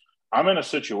inquiries. I'm in a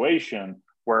situation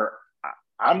where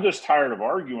I'm just tired of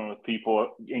arguing with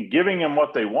people and giving them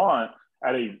what they want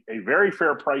at a very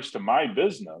fair price to my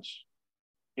business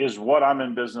is what I'm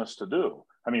in business to do.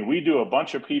 I mean, we do a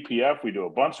bunch of PPF, we do a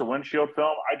bunch of windshield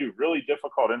film. I do really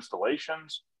difficult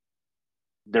installations.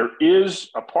 There is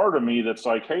a part of me that's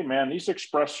like, hey man, these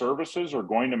express services are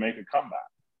going to make a comeback.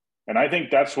 And I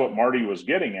think that's what Marty was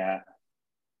getting at.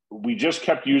 We just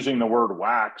kept using the word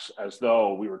wax as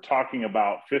though we were talking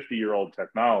about 50-year-old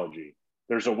technology.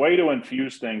 There's a way to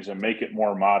infuse things and make it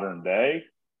more modern day.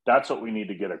 That's what we need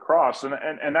to get across.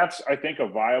 And that's, I think, a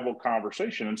viable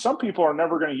conversation. And some people are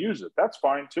never going to use it. That's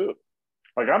fine too.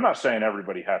 Like, I'm not saying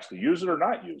everybody has to use it or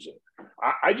not use it.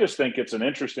 I just think it's an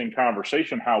interesting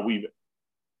conversation how we've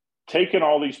taken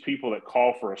all these people that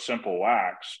call for a simple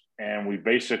wax and we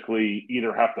basically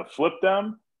either have to flip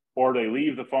them or they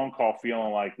leave the phone call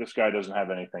feeling like this guy doesn't have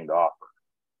anything to offer.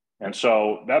 And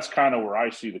so that's kind of where I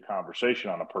see the conversation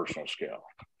on a personal scale.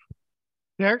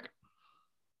 Derek?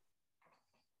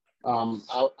 I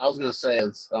was going to say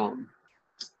it's kind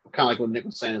of like what Nick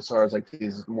was saying as far as like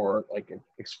these more like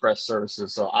express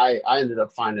services. So I ended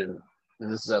up finding,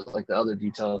 and this is at like the other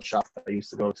detail shop I used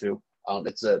to go to.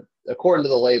 It's according to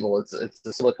the label, it's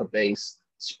the silica based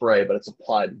spray, but it's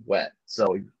applied wet.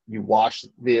 So you wash the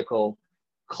vehicle,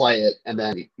 clay it, and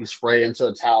then you spray it into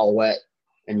a towel wet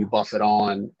and you buff it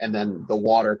on, and then the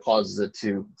water causes it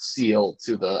to seal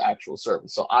to the actual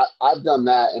surface. So I've done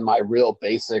that in my real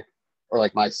basic or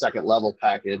like my second level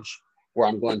package where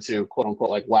I'm going to quote unquote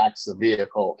like wax the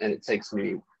vehicle, and it takes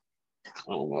me, I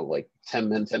don't know, like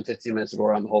 10, 15 minutes to go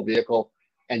around the whole vehicle.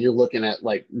 And you're looking at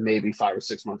like maybe 5 or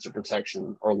 6 months of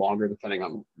protection or longer, depending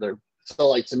on their. So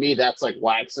like to me, that's like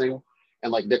waxing.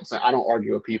 And like Nick said, I don't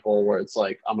argue with people where it's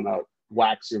like, I'm going to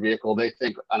wax your vehicle. They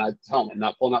think, and I tell them, I'm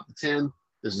not pulling out the tin.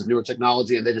 This is newer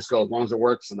technology. And they just go, as long as it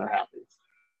works, and they're happy.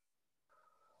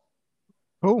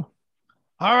 Cool.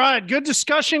 All right. Good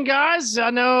discussion, guys. I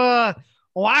know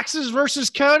waxes versus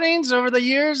coatings over the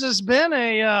years has been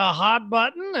a hot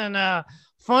button, and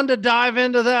fun to dive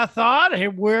into that thought,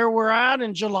 where we're at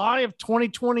in July of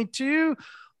 2022,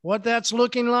 what that's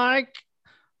looking like.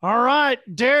 All right,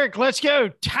 Derek, let's go.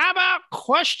 Tab out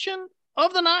question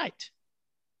of the night.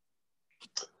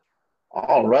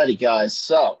 All righty, guys.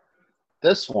 So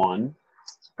this one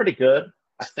is pretty good.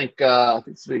 I think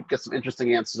we get some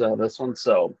interesting answers out of this one.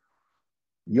 So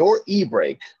your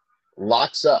e-brake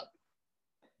locks up.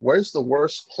 Where's the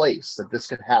worst place that this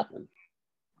could happen?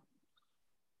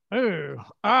 Oh,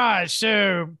 all right.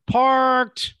 So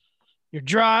parked, your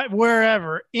drive,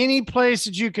 wherever, any place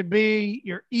that you could be,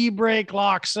 your e-brake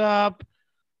locks up.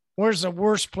 Where's the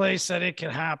worst place that it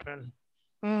could happen?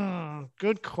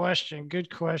 Good question.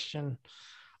 Good question.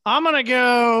 I'm gonna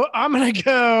go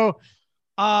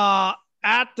at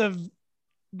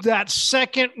that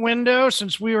second window,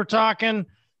 since we were talking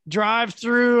drive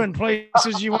through and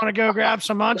places you want to go grab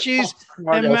some munchies.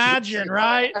 Imagine,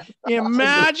 right?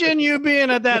 Imagine you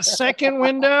being at that second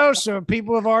window. So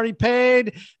people have already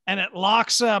paid and it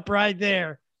locks up right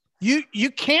there.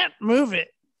 You can't move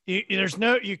it.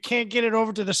 You can't get it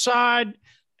over to the side.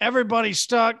 Everybody's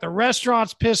stuck. The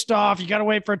restaurant's pissed off. You got to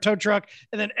wait for a tow truck.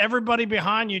 And then everybody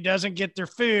behind you doesn't get their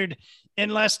food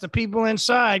unless the people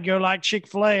inside go like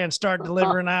Chick-fil-A and start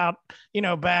delivering out,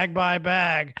 bag by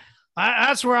bag.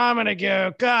 That's where I'm going to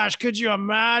go. Gosh, could you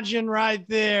imagine right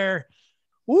there?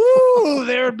 Woo,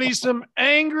 there would be some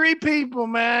angry people,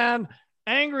 man.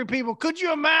 Angry people. Could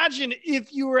you imagine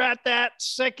if you were at that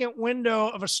second window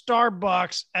of a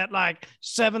Starbucks at like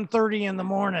 7:30 in the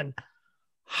morning?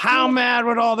 How mad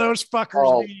would all those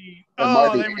fuckers be?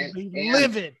 Marty, they would be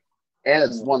livid. And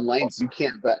it's one lane, so you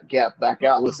can't back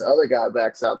out unless the other guy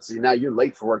backs out. So now you're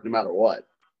late for work no matter what.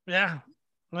 Yeah.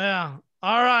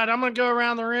 All right, I'm going to go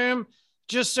around the room.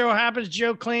 Just so happens,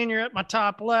 Joe Clean, you're at my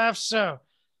top left. So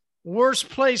worst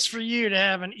place for you to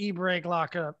have an e-brake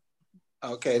lockup?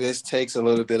 Okay, this takes a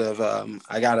little bit of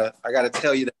I gotta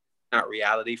tell you that it's not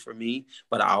reality for me,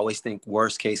 but I always think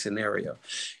worst case scenario.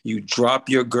 You drop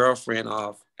your girlfriend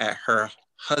off at her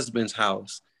husband's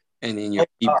house, and then you're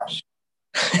in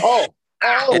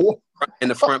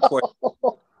the front porch.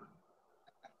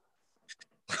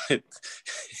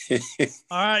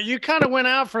 All right, you kind of went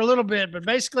out for a little bit, but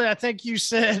basically, I think you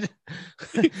said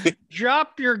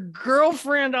drop your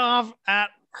girlfriend off at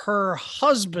her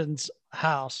husband's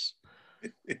house,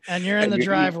 and you're in the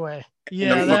driveway.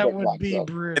 Yeah, that would be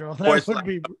brutal. That would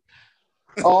be.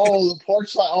 Oh, the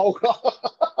porch side. Oh,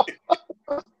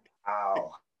 God.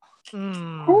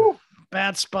 Ow.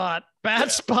 Bad spot.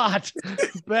 Bad spot.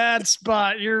 Bad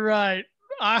spot. You're right.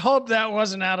 I hope that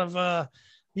wasn't out of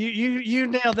you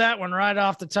nailed that one right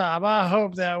off the top. I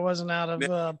hope that wasn't out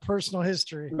of personal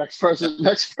history. Next person.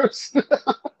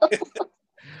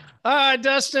 All right,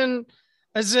 Dustin,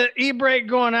 is the e-brake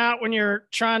going out when you're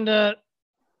trying to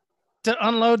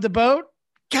unload the boat?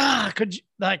 God, could you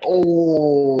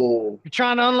you're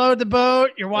trying to unload the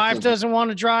boat, your wife doesn't want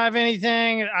to drive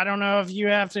anything. I don't know if you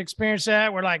have to experience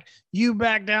that where like you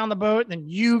back down the boat, then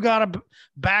you gotta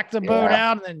back the boat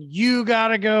out, and then you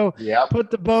gotta go put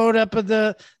the boat up at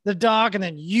the dock, and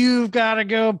then you've got to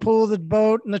go pull the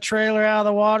boat and the trailer out of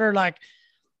the water. Like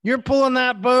you're pulling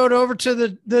that boat over to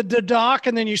the dock,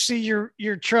 and then you see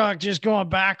your truck just going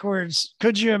backwards.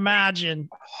 Could you imagine?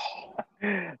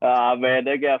 Man,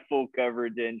 they got full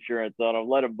coverage insurance on them.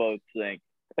 Let them both sink.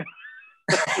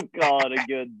 Call it a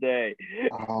good day.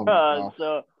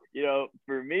 So,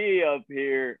 for me up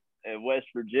here in West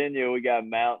Virginia, we got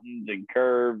mountains and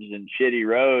curves and shitty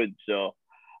roads. So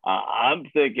I'm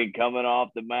thinking coming off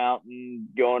the mountain,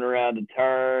 going around a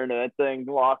turn, and that thing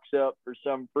locks up for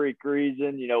some freak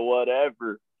reason,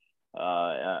 whatever.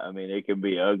 I mean, it can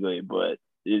be ugly, but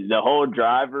the whole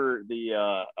driver,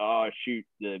 the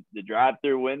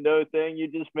drive-through window thing you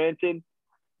just mentioned.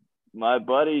 My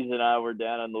buddies and I were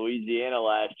down in Louisiana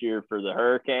last year for the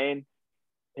hurricane.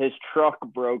 His truck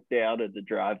broke down at the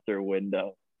drive-through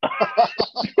window.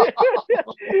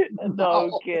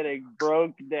 No kidding,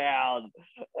 broke down.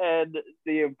 And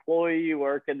the employee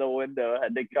working the window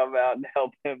had to come out and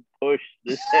help him push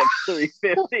the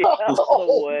F-350 out of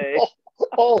the way.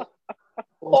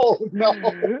 Oh,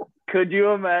 no. Could you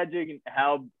imagine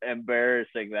how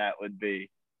embarrassing that would be?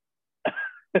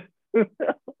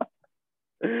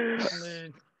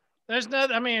 There's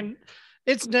nothing. I mean,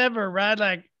 it's never right.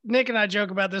 Like Nick and I joke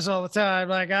about this all the time.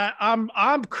 Like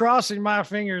I'm crossing my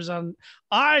fingers on.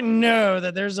 I know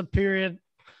that there's a period.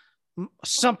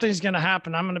 Something's going to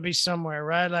happen. I'm going to be somewhere,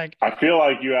 right? Like I feel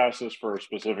like you asked this for a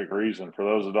specific reason. For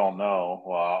those that don't know,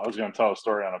 I was going to tell a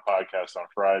story on a podcast on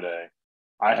Friday.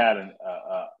 I had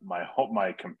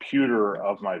my computer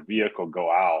of my vehicle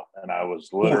go out, and I was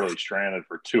literally stranded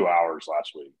for 2 hours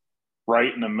last week,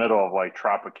 right in the middle of like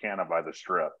Tropicana by the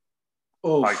Strip.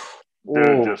 Like,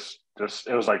 dude, just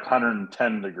it was like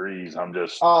 110 degrees. I'm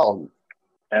just in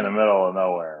the middle of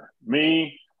nowhere.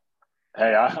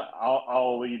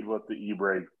 I'll lead with the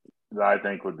e-brake that I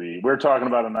think would be. We're talking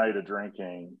about a night of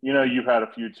drinking. You've had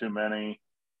a few too many.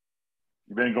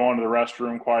 You've been going to the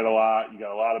restroom quite a lot. You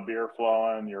got a lot of beer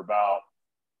flowing. You're about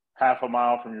half a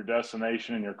mile from your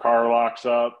destination and your car locks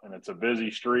up and it's a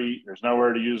busy street. There's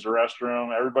nowhere to use the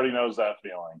restroom. Everybody knows that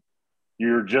feeling.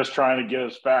 You're just trying to get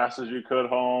as fast as you could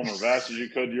home or fast as you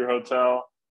could to your hotel.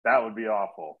 That would be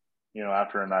awful,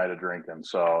 after a night of drinking.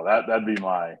 So that'd be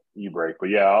my e-brake.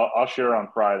 But yeah, I'll share on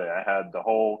Friday. I had the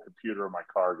whole computer of my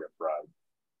car get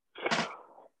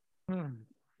fried.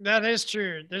 That is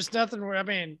true. There's nothing where,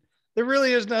 there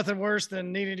really is nothing worse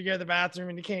than needing to go to the bathroom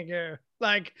and you can't go.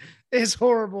 Like, it's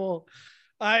horrible.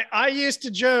 I used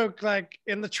to joke, like,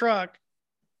 in the truck,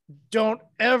 don't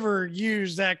ever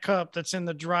use that cup that's in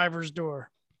the driver's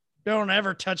door. Don't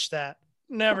ever touch that.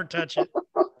 Never touch it.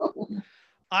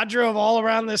 I drove all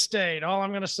around this state. All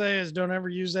I'm going to say is don't ever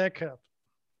use that cup.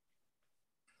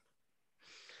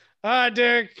 All right,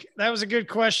 Derek, that was a good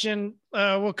question.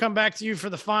 We'll come back to you for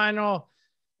the final.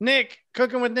 Nick,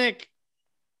 Cooking with Nick.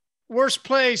 Worst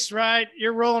place, right?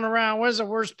 You're rolling around. Where's the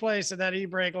worst place that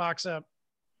e-brake locks up?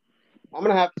 I'm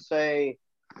going to have to say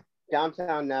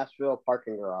downtown Nashville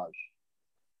parking garage.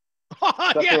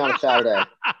 Especially on a Saturday.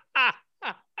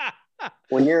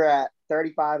 When you're at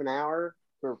 35 an hour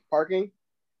for parking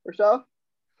or so,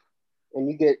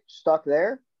 and you get stuck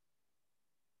there,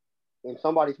 and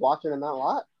somebody's watching in that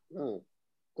lot,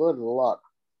 good luck.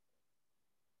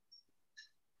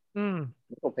 You'll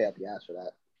pay up the ass for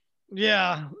that.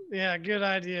 Yeah, good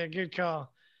idea. Good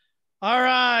call. All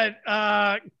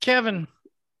right, Kevin.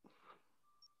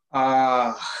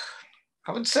 I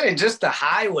would say just the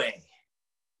highway,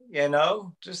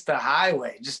 just the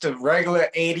highway, just a regular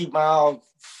 80-mile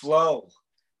flow,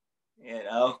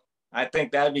 I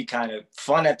think that'd be kind of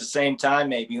fun at the same time,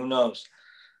 maybe, who knows?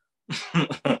 All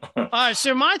right,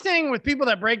 so my thing with people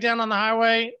that break down on the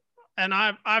highway, and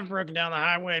I've broken down the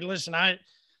highway. Listen,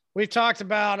 we've talked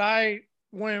about,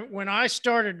 when I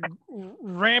started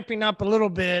ramping up a little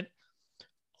bit,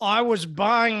 I was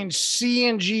buying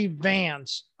CNG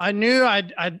vans. I knew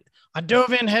I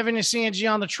dove in having a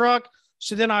CNG on the truck.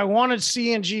 So then I wanted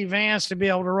CNG vans to be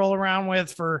able to roll around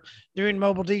with for doing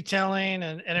mobile detailing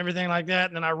and everything like that.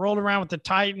 And then I rolled around with the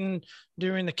Titan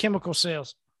doing the chemical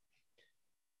sales.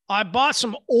 I bought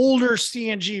some older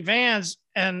CNG vans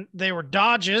and they were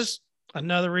Dodges.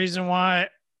 Another reason why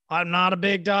I'm not a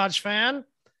big Dodge fan.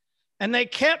 And they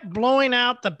kept blowing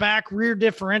out the back rear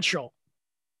differential.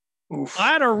 Oof.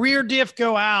 I had a rear diff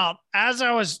go out as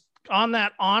I was on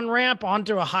that on-ramp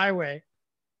onto a highway.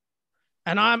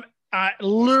 And I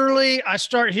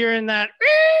start hearing that,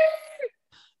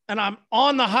 and I'm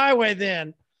on the highway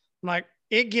then. I'm like,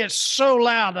 it gets so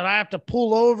loud that I have to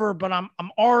pull over, but I'm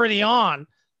already on.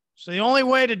 So the only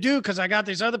way to do, because I got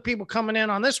these other people coming in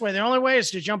on this way, the only way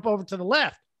is to jump over to the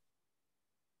left.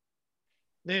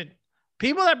 Dude,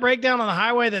 people that break down on the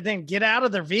highway that then get out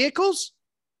of their vehicles,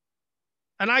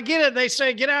 and I get it, they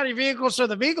say get out of your vehicle so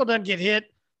the vehicle doesn't get hit.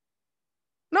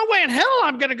 No way in hell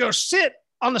I'm going to go sit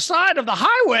on the side of the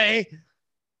highway.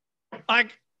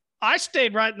 Like, I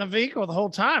stayed right in the vehicle the whole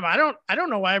time. I don't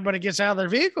know why everybody gets out of their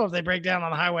vehicle if they break down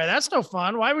on the highway. That's no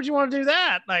fun. Why would you want to do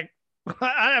that? Like,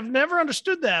 I've never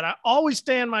understood that. I always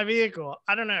stay in my vehicle.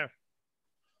 I don't know.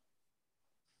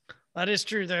 That is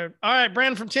true though. All right,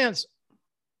 Brandon from Tens.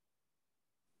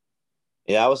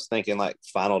 Yeah, I was thinking like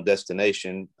Final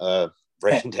Destination,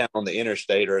 breaking down on the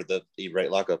interstate or the E-brake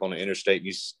lockup on the interstate.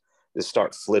 You just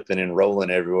start flipping and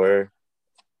rolling everywhere.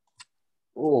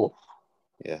 Oh,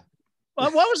 yeah.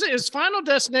 What was it? Is Final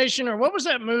Destination, or what was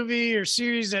that movie or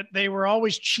series that they were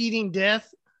always cheating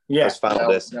death? Yeah,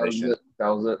 Final Destination. That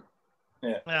was it.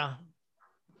 Yeah.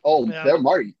 Oh, Yeah.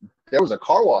 There was a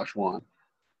car wash one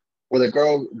where the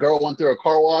girl went through a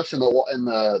car wash and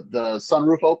the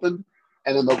sunroof opened,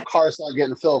 and then the car started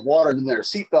getting filled with water, and then their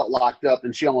seatbelt locked up,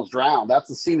 and she almost drowned. That's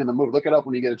the scene in the movie. Look it up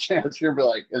when you get a chance. You'll be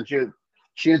like, and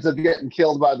she ends up getting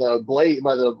killed by the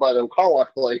car wash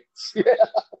blades. Yeah.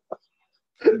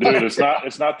 Dude, it's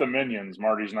not the Minions.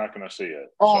 Marty's not going to see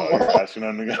it. Oh, so you're asking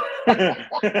him to go.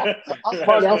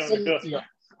 Marty, I'll send it to you.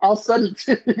 I'll send it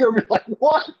to you. You'll be like,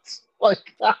 what?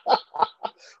 Like,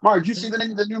 Marty, did you see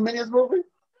the new Minions movie?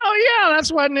 Oh yeah,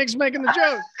 that's why Nick's making the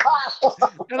joke.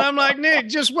 And I'm like, Nick,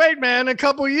 just wait, man. A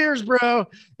couple years, bro.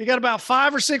 You got about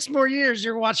 5 or 6 more years.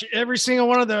 You're watching every single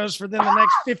one of those for then the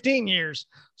next 15 years.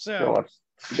 So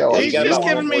he's just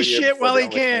giving me shit while he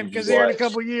can, because here in a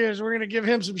couple years we're gonna give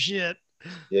him some shit.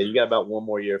 Yeah, you got about 1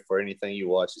 more year for anything you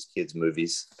watch is kids'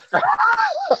 movies.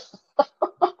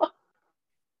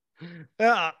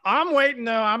 Yeah, I'm waiting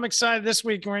though. I'm excited this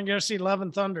week. We're gonna go see Love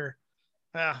and Thunder.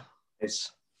 Yeah.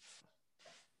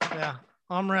 Yeah,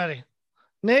 I'm ready.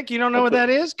 Nick, you don't know what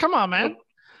that is? Come on, man.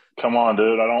 Come on,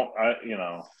 dude.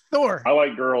 Thor. I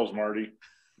like girls, Marty.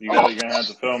 You're gonna have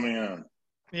to fill me in.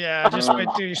 Yeah, just wait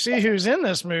till you see who's in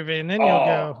this movie, and then you'll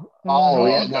go. Oh,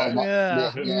 yeah,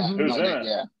 yeah. Who's in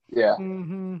it? Yeah.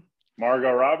 Mm-hmm.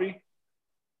 Margot Robbie?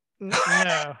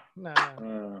 No.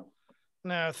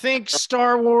 Think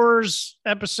Star Wars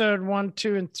episode 1,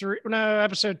 2, and 3. No,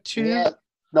 episode 2. Yeah.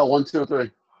 No, 1, 2, and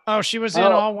 3. Oh, she was in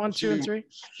all 1, 2, and 3.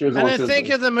 She was and then think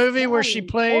of the movie where she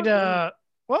played.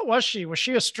 What was she? Was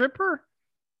she a stripper,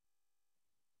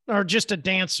 or just a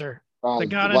dancer? That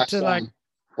got Black into Swan.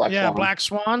 Black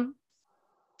Swan.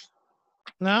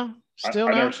 No, still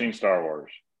I've no. never seen Star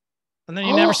Wars. And then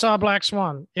you never saw Black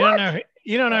Swan. You don't know.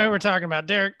 You don't know who we're talking about,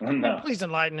 Derek. No. Please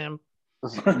enlighten him.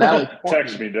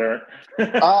 Text me, Derek.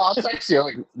 I'll text you,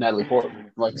 like Natalie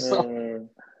Portman. Like so.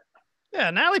 Yeah,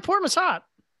 Natalie Portman's hot.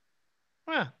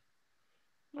 Yeah,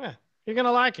 you're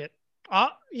gonna like it.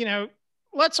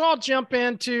 Let's all jump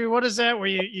into what is that where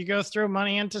you go throw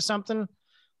money into something.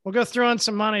 We'll go throw in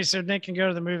some money so Nick can go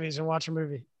to the movies and watch a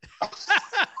movie.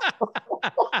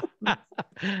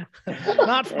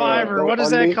 Not Fiverr. What is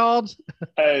that called?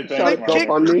 Hey,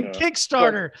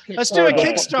 Kickstarter. Let's do a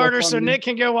Kickstarter so Nick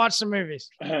can go watch some movies.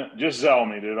 Just Zell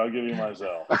me, dude. I'll give you my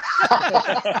Zell. All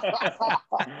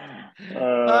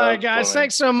right, guys. funny.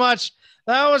 Thanks so much.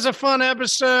 That was a fun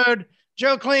episode.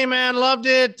 Joe Clean, man, loved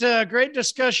it. Great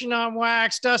discussion on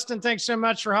wax. Dustin, thanks so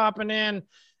much for hopping in,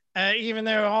 even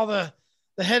though all the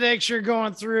headaches you're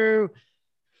going through.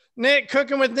 Nick,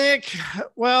 cooking with Nick.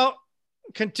 Well,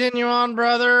 continue on,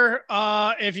 brother.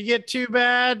 If you get too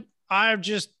bad, I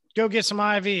just go get some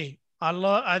IV.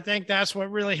 I think that's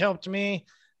what really helped me,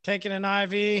 taking an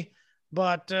IV.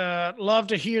 But love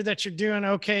to hear that you're doing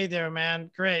okay there,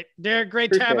 man. Great. Derek,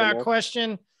 great tab out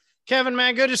question. Kevin,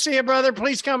 man, good to see you, brother.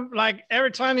 Please come, like, every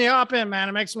time you hop in, man.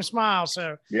 It makes me smile.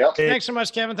 So yep. Thanks so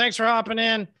much, Kevin. Thanks for hopping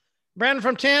in. Brandon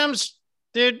from Tim's,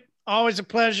 dude, always a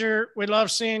pleasure. We love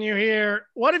seeing you here.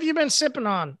 What have you been sipping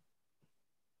on?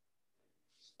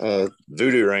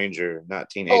 Voodoo Ranger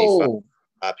 1985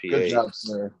 IPA. Good job,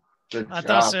 sir. Good I job.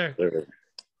 thought so. Sir.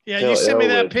 Yeah, Hell you sent me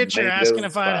yeah, that with picture mango asking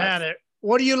if I'd spice. had it.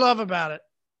 What do you love about it?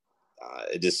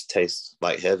 It just tastes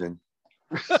like heaven.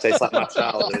 Tastes like my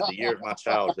childhood, the year of my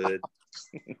childhood.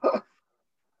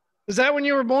 Is that when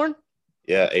you were born?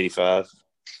 Yeah, 85.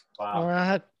 All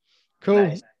right.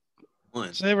 Cool.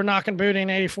 Nice. So they were knocking booty in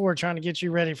 84 trying to get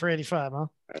you ready for 85, huh?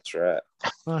 That's right.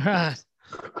 All right.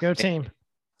 Go team.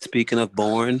 Speaking of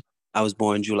born, I was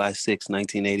born July 6,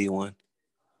 1981.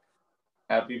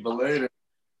 Happy belated.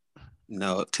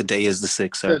 No, today is the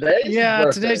 6th, sir.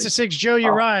 Today's the 6th. Joe,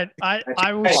 you're right. I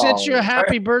sent you a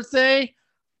happy birthday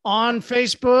on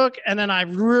Facebook, and then I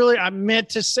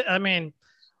meant to say,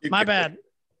 my bad.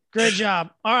 Great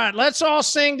job. All right, let's all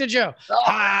sing to Joe.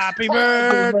 Happy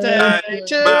birthday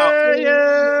to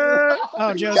you.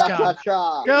 Oh, Joe's gone.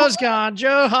 Joe's gone.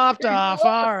 Joe hopped off.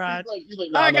 All right. All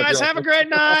right, guys, have a great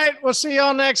night. We'll see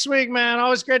y'all next week, man.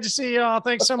 Always great to see y'all.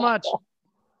 Thanks so much.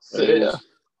 See ya.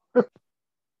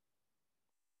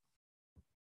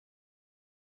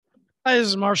 Hi, this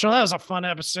is Marshall. That was a fun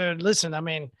episode. Listen,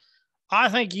 I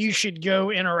think you should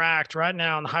go interact right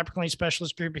now in the HyperClean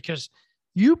Specialist group because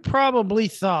you probably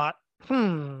thought,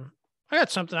 I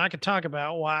got something I could talk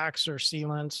about, wax or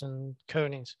sealants and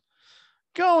coatings.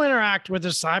 Go interact with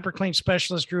this HyperClean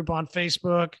Specialist group on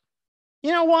Facebook.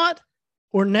 You know what?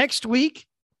 Or next week,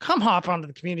 come hop onto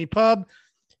the community pub.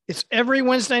 It's every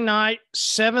Wednesday night,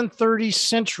 7:30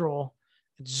 Central.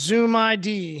 It's Zoom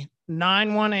ID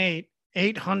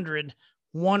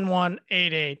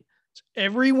 918-800-1188. It's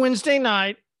every Wednesday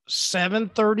night,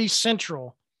 7:30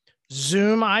 Central.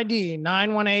 Zoom ID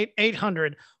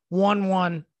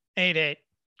 918-800-1188.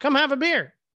 Come have a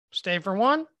beer. Stay for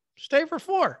 1, stay for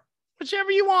 4,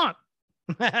 whichever you want.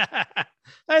 Hey,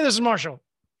 this is Marshall.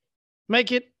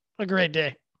 Make it a great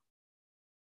day.